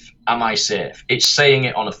safe? Am I safe? It's saying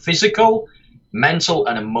it on a physical, mental,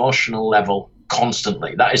 and emotional level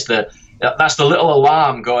constantly. That's the little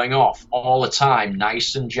alarm going off all the time,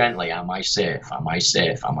 nice and gently. Am I safe? Am I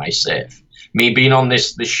safe? Am I safe? Me being on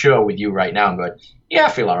this show with you right now and going, yeah, I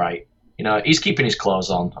feel all right. He's keeping his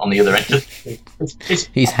clothes on the other end.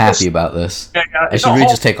 He's happy about this. Yeah, I should really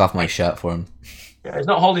just take off my shirt for him. Yeah, he's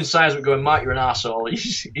not holding signs but going, Mark, you're an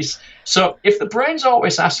arsehole. So if the brain's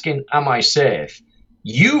always asking, am I safe?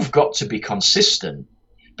 You've got to be consistent,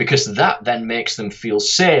 because that then makes them feel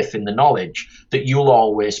safe in the knowledge that you'll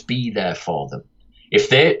always be there for them. If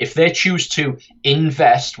they choose to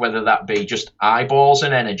invest, whether that be just eyeballs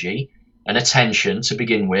and energy and attention to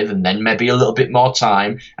begin with, and then maybe a little bit more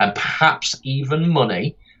time and perhaps even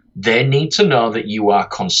money, they need to know that you are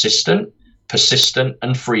consistent, persistent,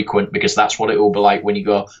 and frequent, because that's what it will be like when you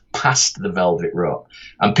go past the velvet rope.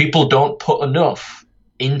 And people don't put enough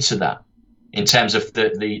into that. In terms of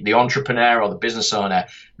the entrepreneur or the business owner,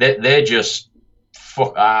 they're just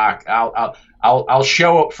fuck. I'll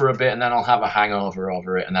show up for a bit and then I'll have a hangover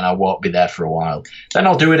over it and then I won't be there for a while. Then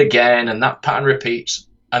I'll do it again and that pattern repeats.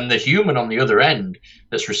 And the human on the other end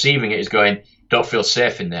that's receiving it is going, don't feel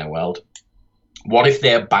safe in their world. What if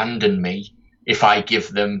they abandon me if I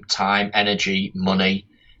give them time, energy, money?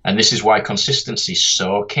 And this is why consistency is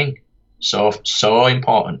so king, so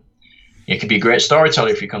important. You can be a great storyteller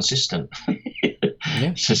if you're consistent.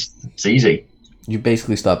 Yeah. It's easy. You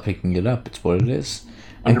basically start picking it up. It's what it is.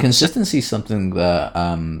 And 100%. consistency is something that,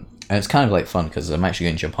 and it's kind of like fun because I'm actually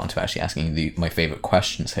going to jump on to actually asking my favorite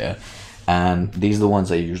questions here. And these are the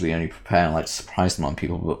ones I usually only prepare and like to surprise them on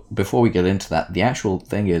people. But before we get into that, the actual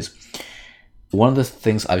thing is, one of the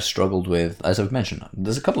things I've struggled with, as I've mentioned,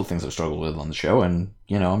 there's a couple of things I've struggled with on the show, and,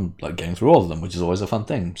 you know, I'm like getting through all of them, which is always a fun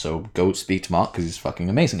thing. So go speak to Mark because he's fucking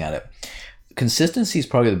amazing at it. Consistency is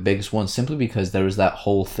probably the biggest one, simply because there is that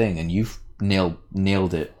whole thing, and you've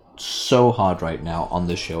nailed it so hard right now on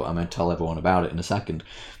this show. I'm going to tell everyone about it in a second.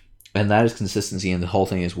 And that is consistency, and the whole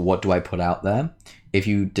thing is, what do I put out there? If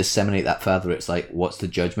you disseminate that further, it's like, what's the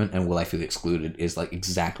judgment, and will I feel excluded, is like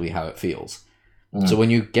exactly how it feels. So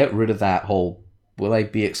when you get rid of that whole, will I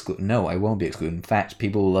be excluded? No, I won't be excluded. In fact,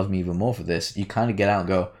 people will love me even more for this. You kind of get out and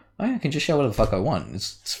go, oh yeah, I can just share whatever the fuck I want.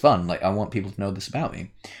 It's fun. Like, I want people to know this about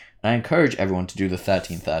me. And I encourage everyone to do the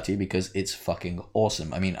 1330 because it's fucking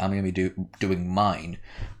awesome. I mean, I'm going to be doing mine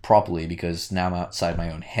properly because now I'm outside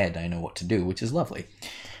my own head. I know what to do, which is lovely.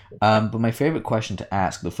 But my favorite question to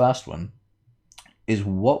ask, the first one, is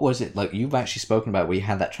what was it like? You've actually spoken about where you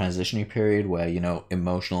had that transitionary period where, you know,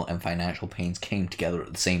 emotional and financial pains came together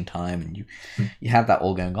at the same time, and you have that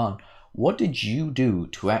all going on. What did you do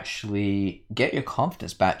to actually get your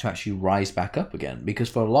confidence back, to actually rise back up again? Because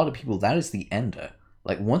for a lot of people, that is the ender.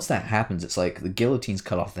 Like, once that happens, it's like the guillotine's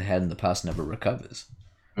cut off the head and the person never recovers.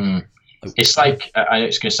 It's like, I know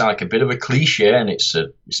it's going to sound like a bit of a cliche, and it's a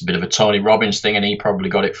bit of a Tony Robbins thing, and he probably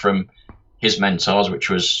got it from his mentors, which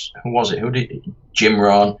was, who was it? Who did Jim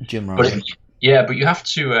Rohn? Jim Rohn. But but you have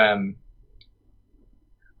to.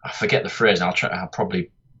 I forget the phrase. And I'll probably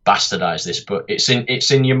bastardize this, but it's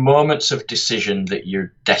in your moments of decision that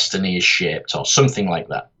your destiny is shaped, or something like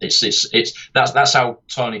that. That's how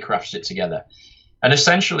Tony crafts it together. And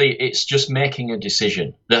essentially, it's just making a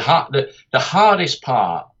decision. The hardest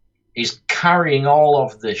part is carrying all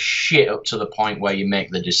of the shit up to the point where you make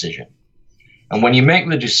the decision. And when you make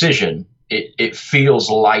the decision, it feels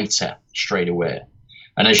lighter straight away.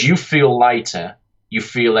 And as you feel lighter, you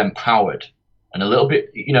feel empowered. And a little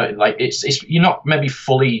bit, you know, like it's you're not maybe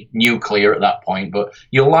fully nuclear at that point, but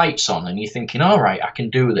your light's on and you're thinking, all right, I can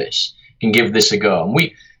do this, I can give this a go.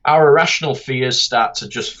 And our irrational fears start to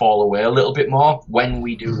just fall away a little bit more when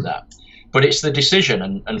we do that. But it's the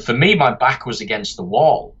decision. And for me, my back was against the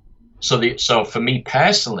wall. So for me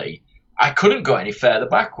personally, I couldn't go any further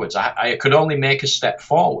backwards. I could only make a step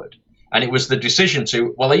forward. And it was the decision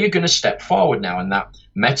to, well, are you going to step forward now? And that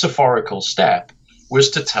metaphorical step was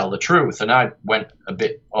to tell the truth. And I went a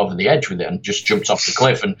bit over the edge with it and just jumped off the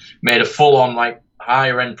cliff and made a full-on, like,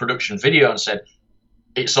 higher-end production video and said,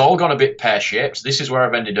 it's all gone a bit pear-shaped. This is where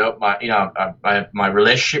I've ended up. My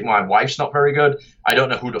relationship with my wife's not very good. I don't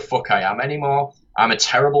know who the fuck I am anymore. I'm a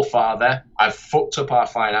terrible father. I've fucked up our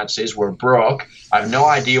finances. We're broke. I have no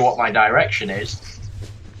idea what my direction is.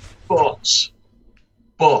 But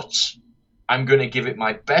I'm going to give it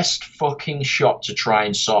my best fucking shot to try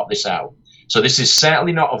and sort this out. So this is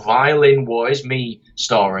certainly not a violin woe is me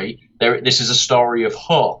story. This is a story of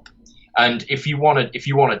hope. And if you want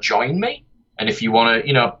to join me, and if you want to,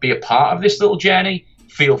 you know, be a part of this little journey,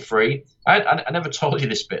 feel free. I never told you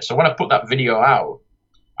this bit. So when I put that video out,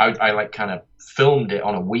 I like kind of filmed it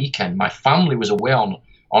on a weekend. My family was away on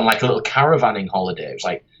like a little caravanning holiday. It was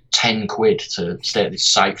like 10 quid to stay at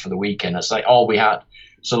this site for the weekend. That's like all we had.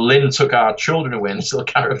 So Lynn took our children away in this little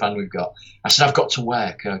caravan we've got. I said, I've got to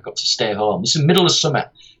work. I've got to stay home. This is the middle of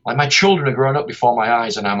summer. Like, my children are growing up before my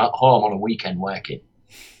eyes, and I'm at home on a weekend working.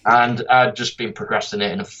 And I'd just been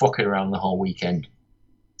procrastinating and fucking around the whole weekend.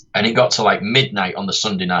 And it got to like midnight on the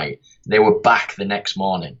Sunday night. They were back the next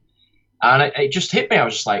morning. And it just hit me. I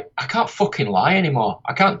was just like, I can't fucking lie anymore.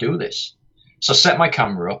 I can't do this. So I set my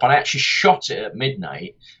camera up and I actually shot it at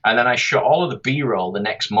midnight. And then I shot all of the B-roll the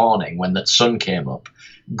next morning when the sun came up,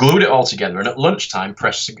 glued it all together, and at lunchtime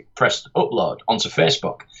pressed upload onto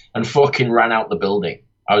Facebook and fucking ran out the building.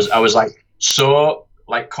 I was like so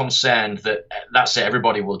like concerned that that's it,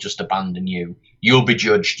 everybody will just abandon you. You'll be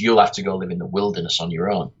judged. You'll have to go live in the wilderness on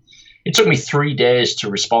your own. It took me 3 days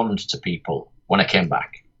to respond to people when I came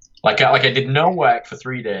back. Like I did no work for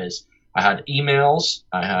 3 days. I had emails,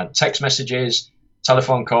 I had text messages,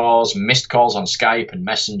 telephone calls, missed calls on Skype and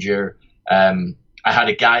Messenger. I had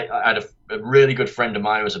a really good friend of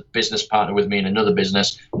mine who was a business partner with me in another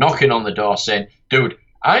business, knocking on the door saying, "Dude,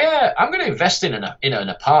 I'm going to invest in an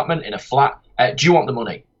apartment, in a flat. Do you want the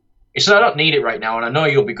money?" He said, "I don't need it right now, and I know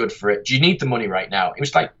you'll be good for it. Do you need the money right now?" He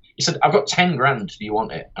said, "I've got 10 grand. Do you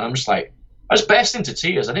want it?" And I'm just like, I just burst into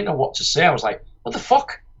tears. I didn't know what to say. I was like, what the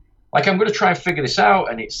fuck? Like, I'm going to try and figure this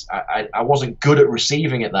out. And I wasn't good at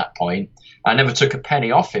receiving at that point. I never took a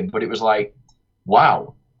penny off him, but it was like,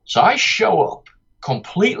 wow. So I show up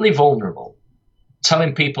completely vulnerable,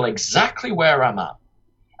 telling people exactly where I'm at.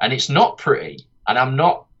 And it's not pretty. And I'm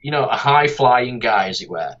not, a high flying guy, as it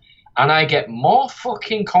were. And I get more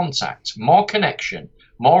fucking contact, more connection,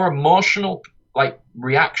 more emotional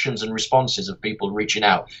reactions and responses of people reaching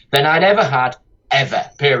out than I'd ever had, ever,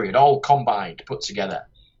 period, all combined, put together.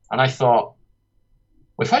 And I thought,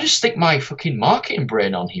 well, if I just stick my fucking marketing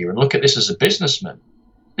brain on here and look at this as a businessman,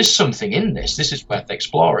 there's something in this. This is worth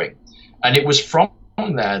exploring. And it was from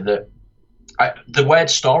there that the word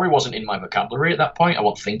story wasn't in my vocabulary at that point. I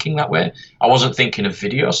wasn't thinking that way. I wasn't thinking of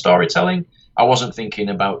video storytelling. I wasn't thinking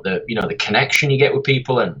about the connection you get with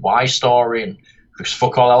people and why story and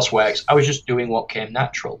fuck all else works. I was just doing what came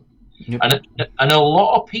natural. Yep. And a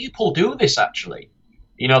lot of people do this, actually.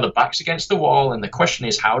 The back's against the wall, and the question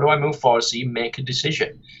is, how do I move forward? So you make a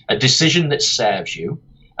decision that serves you,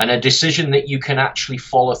 and a decision that you can actually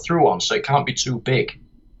follow through on. So it can't be too big. It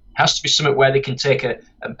has to be something where they can take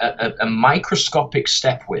a microscopic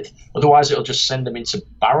step with. Otherwise, it'll just send them into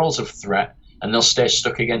barrels of threat, and they'll stay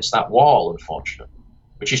stuck against that wall, unfortunately,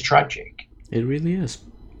 which is tragic. It really is.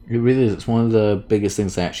 It really is. It's one of the biggest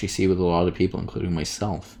things I actually see with a lot of people, including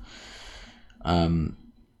myself.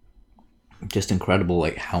 Just incredible,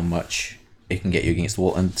 like how much it can get you against the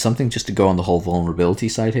wall. And something just to go on the whole vulnerability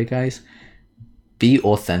side here, guys. Be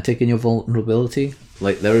authentic in your vulnerability.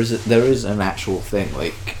 Like there is an actual thing.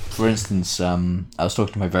 Like for instance, I was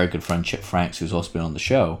talking to my very good friend Chip Franks, who's also been on the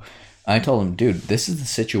show. I told him, dude, this is the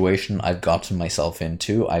situation I've gotten myself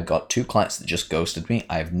into. I've got 2 clients that just ghosted me.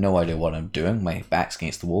 I have no idea what I'm doing. My back's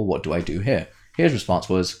against the wall. What do I do here? His response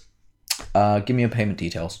was, give me your payment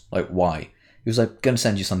details. Like, why? He was like, gonna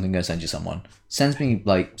send you something, gonna send you someone. Sends me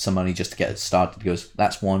like some money just to get it started. He goes,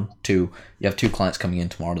 that's 1, 2. You have 2 clients coming in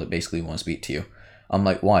tomorrow that basically want to speak to you. I'm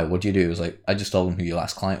like, why? What'd you do? He was like, I just told them who your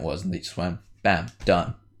last client was, and they just went, bam,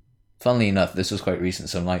 done. Funnily enough, this was quite recent,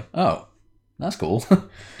 so I'm like, oh, that's cool.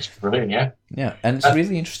 It's brilliant, yeah. Yeah, and it's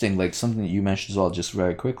really interesting, like something that you mentioned as well, just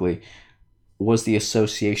very quickly, was the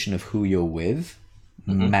association of who you're with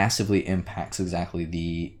massively impacts exactly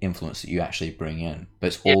the influence that you actually bring in. But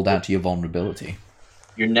it's all down to your vulnerability.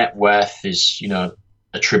 Your net worth is,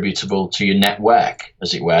 attributable to your network,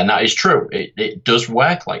 as it were, and that is true. It does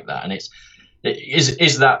work like that, and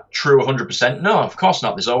is that true 100%? No, of course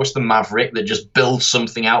not. There's always the maverick that just builds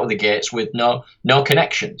something out of the gates with no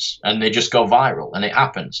connections, and they just go viral, and it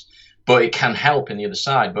happens. But it can help in the other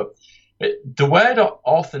side. But the word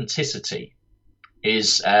authenticity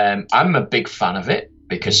is, I'm a big fan of it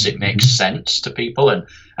because it makes sense to people, and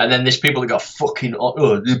then there's people that go fucking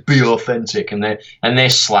be authentic, and they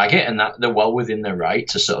slag it, and that they're well within their right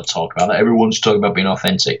to sort of talk about that. Everyone's talking about being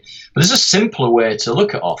authentic, but there's a simpler way to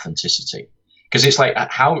look at authenticity, because it's like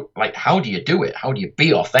how do you do it? How do you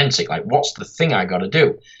be authentic? Like, what's the thing I got to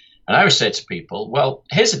do? And I always say to people, well,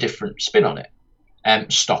 here's a different spin on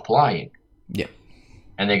it. Stop lying. Yeah.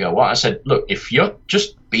 And they go, what? I said, look, if you're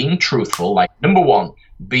just being truthful, like, number 1,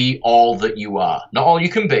 be all that you are. Not all you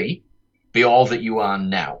can be all that you are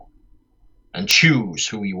now. And choose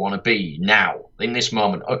who you want to be now, in this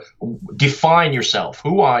moment. Define yourself.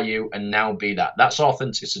 Who are you? And now be that. That's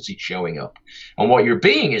authenticity showing up. And what you're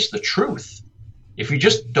being is the truth. If you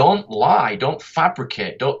just don't lie, don't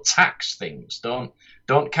fabricate, don't tax things, don't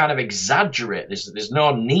kind of exaggerate, there's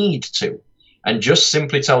no need to. And just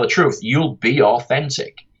simply tell the truth, you'll be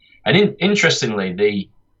authentic. And interestingly,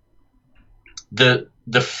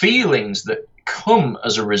 the feelings that come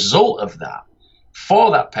as a result of that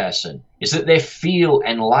for that person is that they feel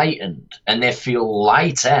enlightened and they feel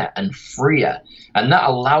lighter and freer, and that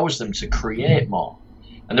allows them to create more.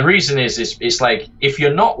 And the reason is it's like, if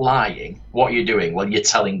you're not lying, what you're doing? Well, you're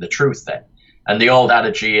telling the truth then. And the old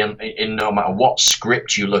adage in no matter what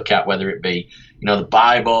script you look at, whether it be the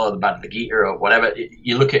Bible or the Bhagavad Gita or whatever,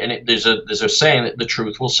 you look at it, there's a saying that the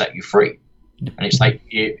truth will set you free. And it's like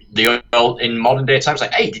in modern day times,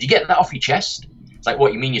 like, hey, did you get that off your chest? It's like,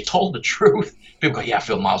 what, you mean you told the truth? People go, yeah, I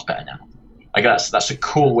feel miles better now. Like, that's a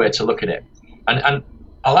cool way to look at it. And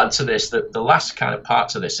I'll add to this that the last kind of part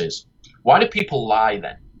to this is, why do people lie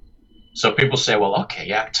then? So people say, well, okay,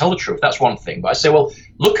 yeah, tell the truth. That's one thing. But I say, well,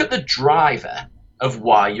 look at the driver of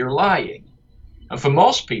why you're lying. And for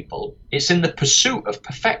most people, it's in the pursuit of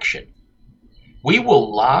perfection. We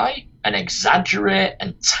will lie and exaggerate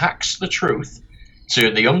and tax the truth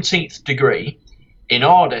to the umpteenth degree in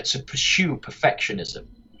order to pursue perfectionism.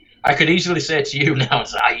 I could easily say to you now,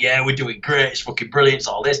 yeah, we're doing great, it's fucking brilliant, it's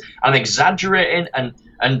all this. I'm exaggerating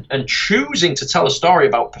and choosing to tell a story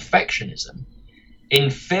about perfectionism in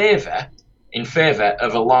favor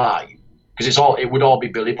of a lie. because it would all be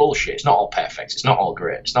Billy bullshit. It's not all perfect. It's not all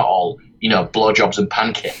great. It's not all, blowjobs and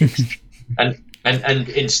pancakes. and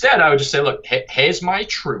instead, I would just say, look, here's my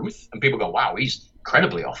truth, and people go, wow, he's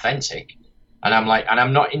incredibly authentic, and I'm like, and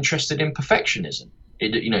I'm not interested in perfectionism.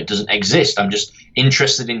 It doesn't exist. I'm just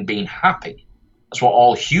interested in being happy. That's what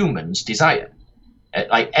all humans desire.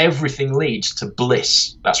 Like everything leads to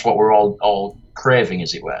bliss. That's what we're all craving,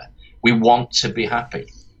 as it were. We want to be happy.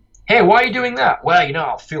 Hey, why are you doing that? Well,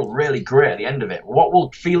 I'll feel really great at the end of it. What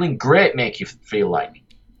will feeling great make you feel like?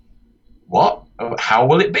 What? How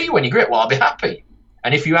will it be when you're great? Well, I'll be happy.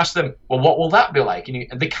 And if you ask them, well, what will that be like? And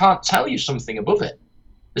they can't tell you something above it.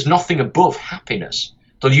 There's nothing above happiness.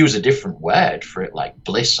 They'll use a different word for it, like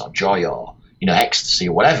bliss or joy or, ecstasy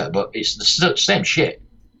or whatever, but it's the same shit.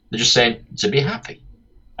 They're just saying to be happy.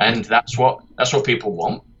 And that's what people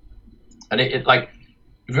want. And it like,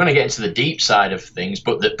 if you want to get into the deep side of things,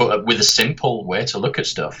 but with a simple way to look at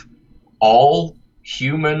stuff, all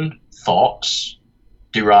human thoughts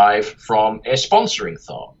derive from a sponsoring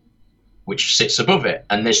thought, which sits above it.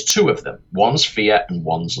 And there's two of them. One's fear and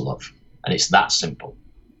one's love. And it's that simple.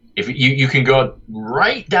 If you can go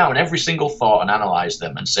right down every single thought and analyze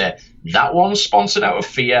them and say, that one's sponsored out of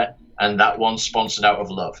fear and that one's sponsored out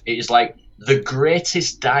of love. It is like the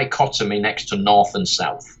greatest dichotomy next to north and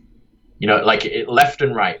south. Like left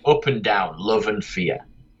and right, up and down, love and fear.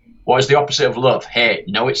 What is the opposite of love? Hate.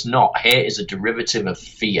 No, it's not. Hate is a derivative of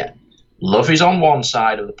fear. Love is on one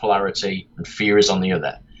side of the polarity and fear is on the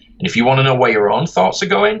other. And if you want to know where your own thoughts are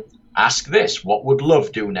going, ask this: what would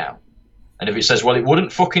love do now? And if it says, well, it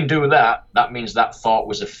wouldn't fucking do that, that means that thought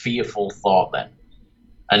was a fearful thought then.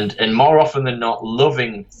 And more often than not,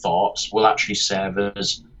 loving thoughts will actually serve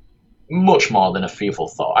as much more than a fearful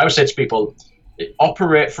thought. I would say to people,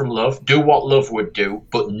 operate from love, do what love would do,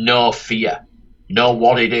 but no fear. Know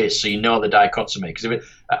what it is, so you know the dichotomy. Because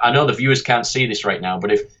I know the viewers can't see this right now,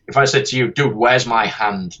 but if I said to you, dude, where's my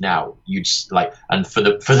hand now? You'd like, and for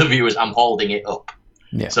the viewers, I'm holding it up.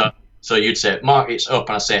 Yeah. So you'd say, Mark, it's up.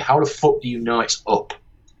 And I say, how the fuck do you know it's up?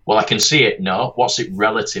 Well, I can see it. No. What's it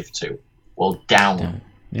relative to? Well, down.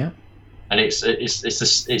 Yeah. And it's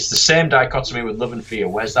the same dichotomy with love and fear.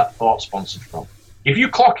 Where's that thought sponsored from? If you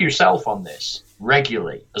clock yourself on this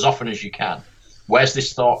regularly, as often as you can, where's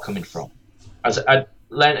this thought coming from? As I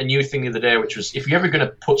learned a new thing the other day, which was, if you're ever going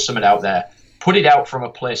to put something out there, put it out from a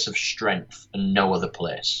place of strength and no other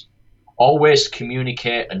place. Always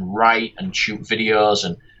communicate and write and shoot videos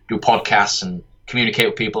and do podcasts and communicate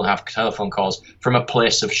with people and have telephone calls from a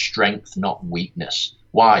place of strength, not weakness.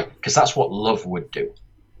 Why? Because that's what love would do.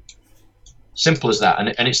 Simple as that.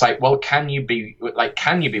 And it's like, well, can you be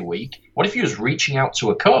weak? What if you was reaching out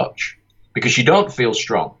to a coach because you don't feel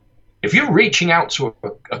strong? If you're reaching out to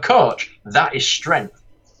a coach, that is strength,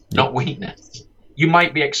 not weakness. You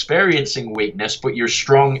might be experiencing weakness, but you're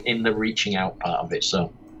strong in the reaching out part of it.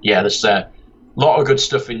 So, yeah, there's a lot of good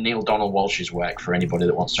stuff in Neale Donald Walsch's work for anybody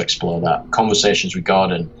that wants to explore that. Conversations with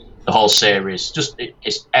God and the whole series,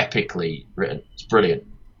 it's epically written. It's brilliant.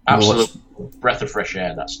 Absolute breath of fresh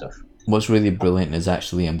air, that stuff. What's really brilliant is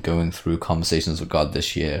actually I'm going through Conversations with God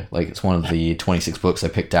this year. Like, it's one of the 26 books I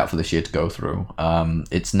picked out for this year to go through.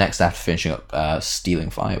 It's next after finishing up Stealing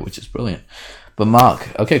Fire, which is brilliant. But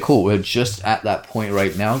Mark, okay, cool. We're just at that point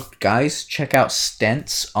right now. Guys, check out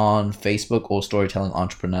Stents on Facebook or Storytelling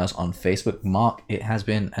Entrepreneurs on Facebook. Mark, it has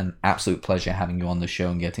been an absolute pleasure having you on the show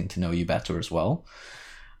and getting to know you better as well.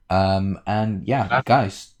 And yeah,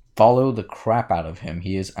 guys, follow the crap out of him.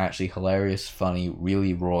 He is actually hilarious, funny,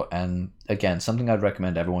 really raw. And again, something I'd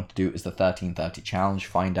recommend everyone to do is the 1330 challenge.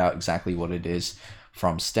 Find out exactly what it is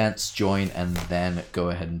from Stents, join, and then go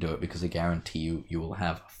ahead and do it, because I guarantee you will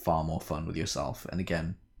have far more fun with yourself. And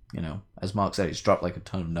again, as Mark said, he's dropped like a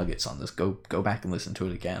ton of nuggets on this. Go back and listen to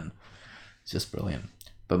it again. It's just brilliant.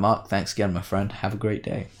 But Mark, thanks again, my friend. Have a great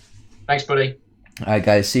day. Thanks, buddy. All right,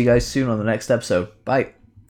 guys. See you guys soon on the next episode. Bye.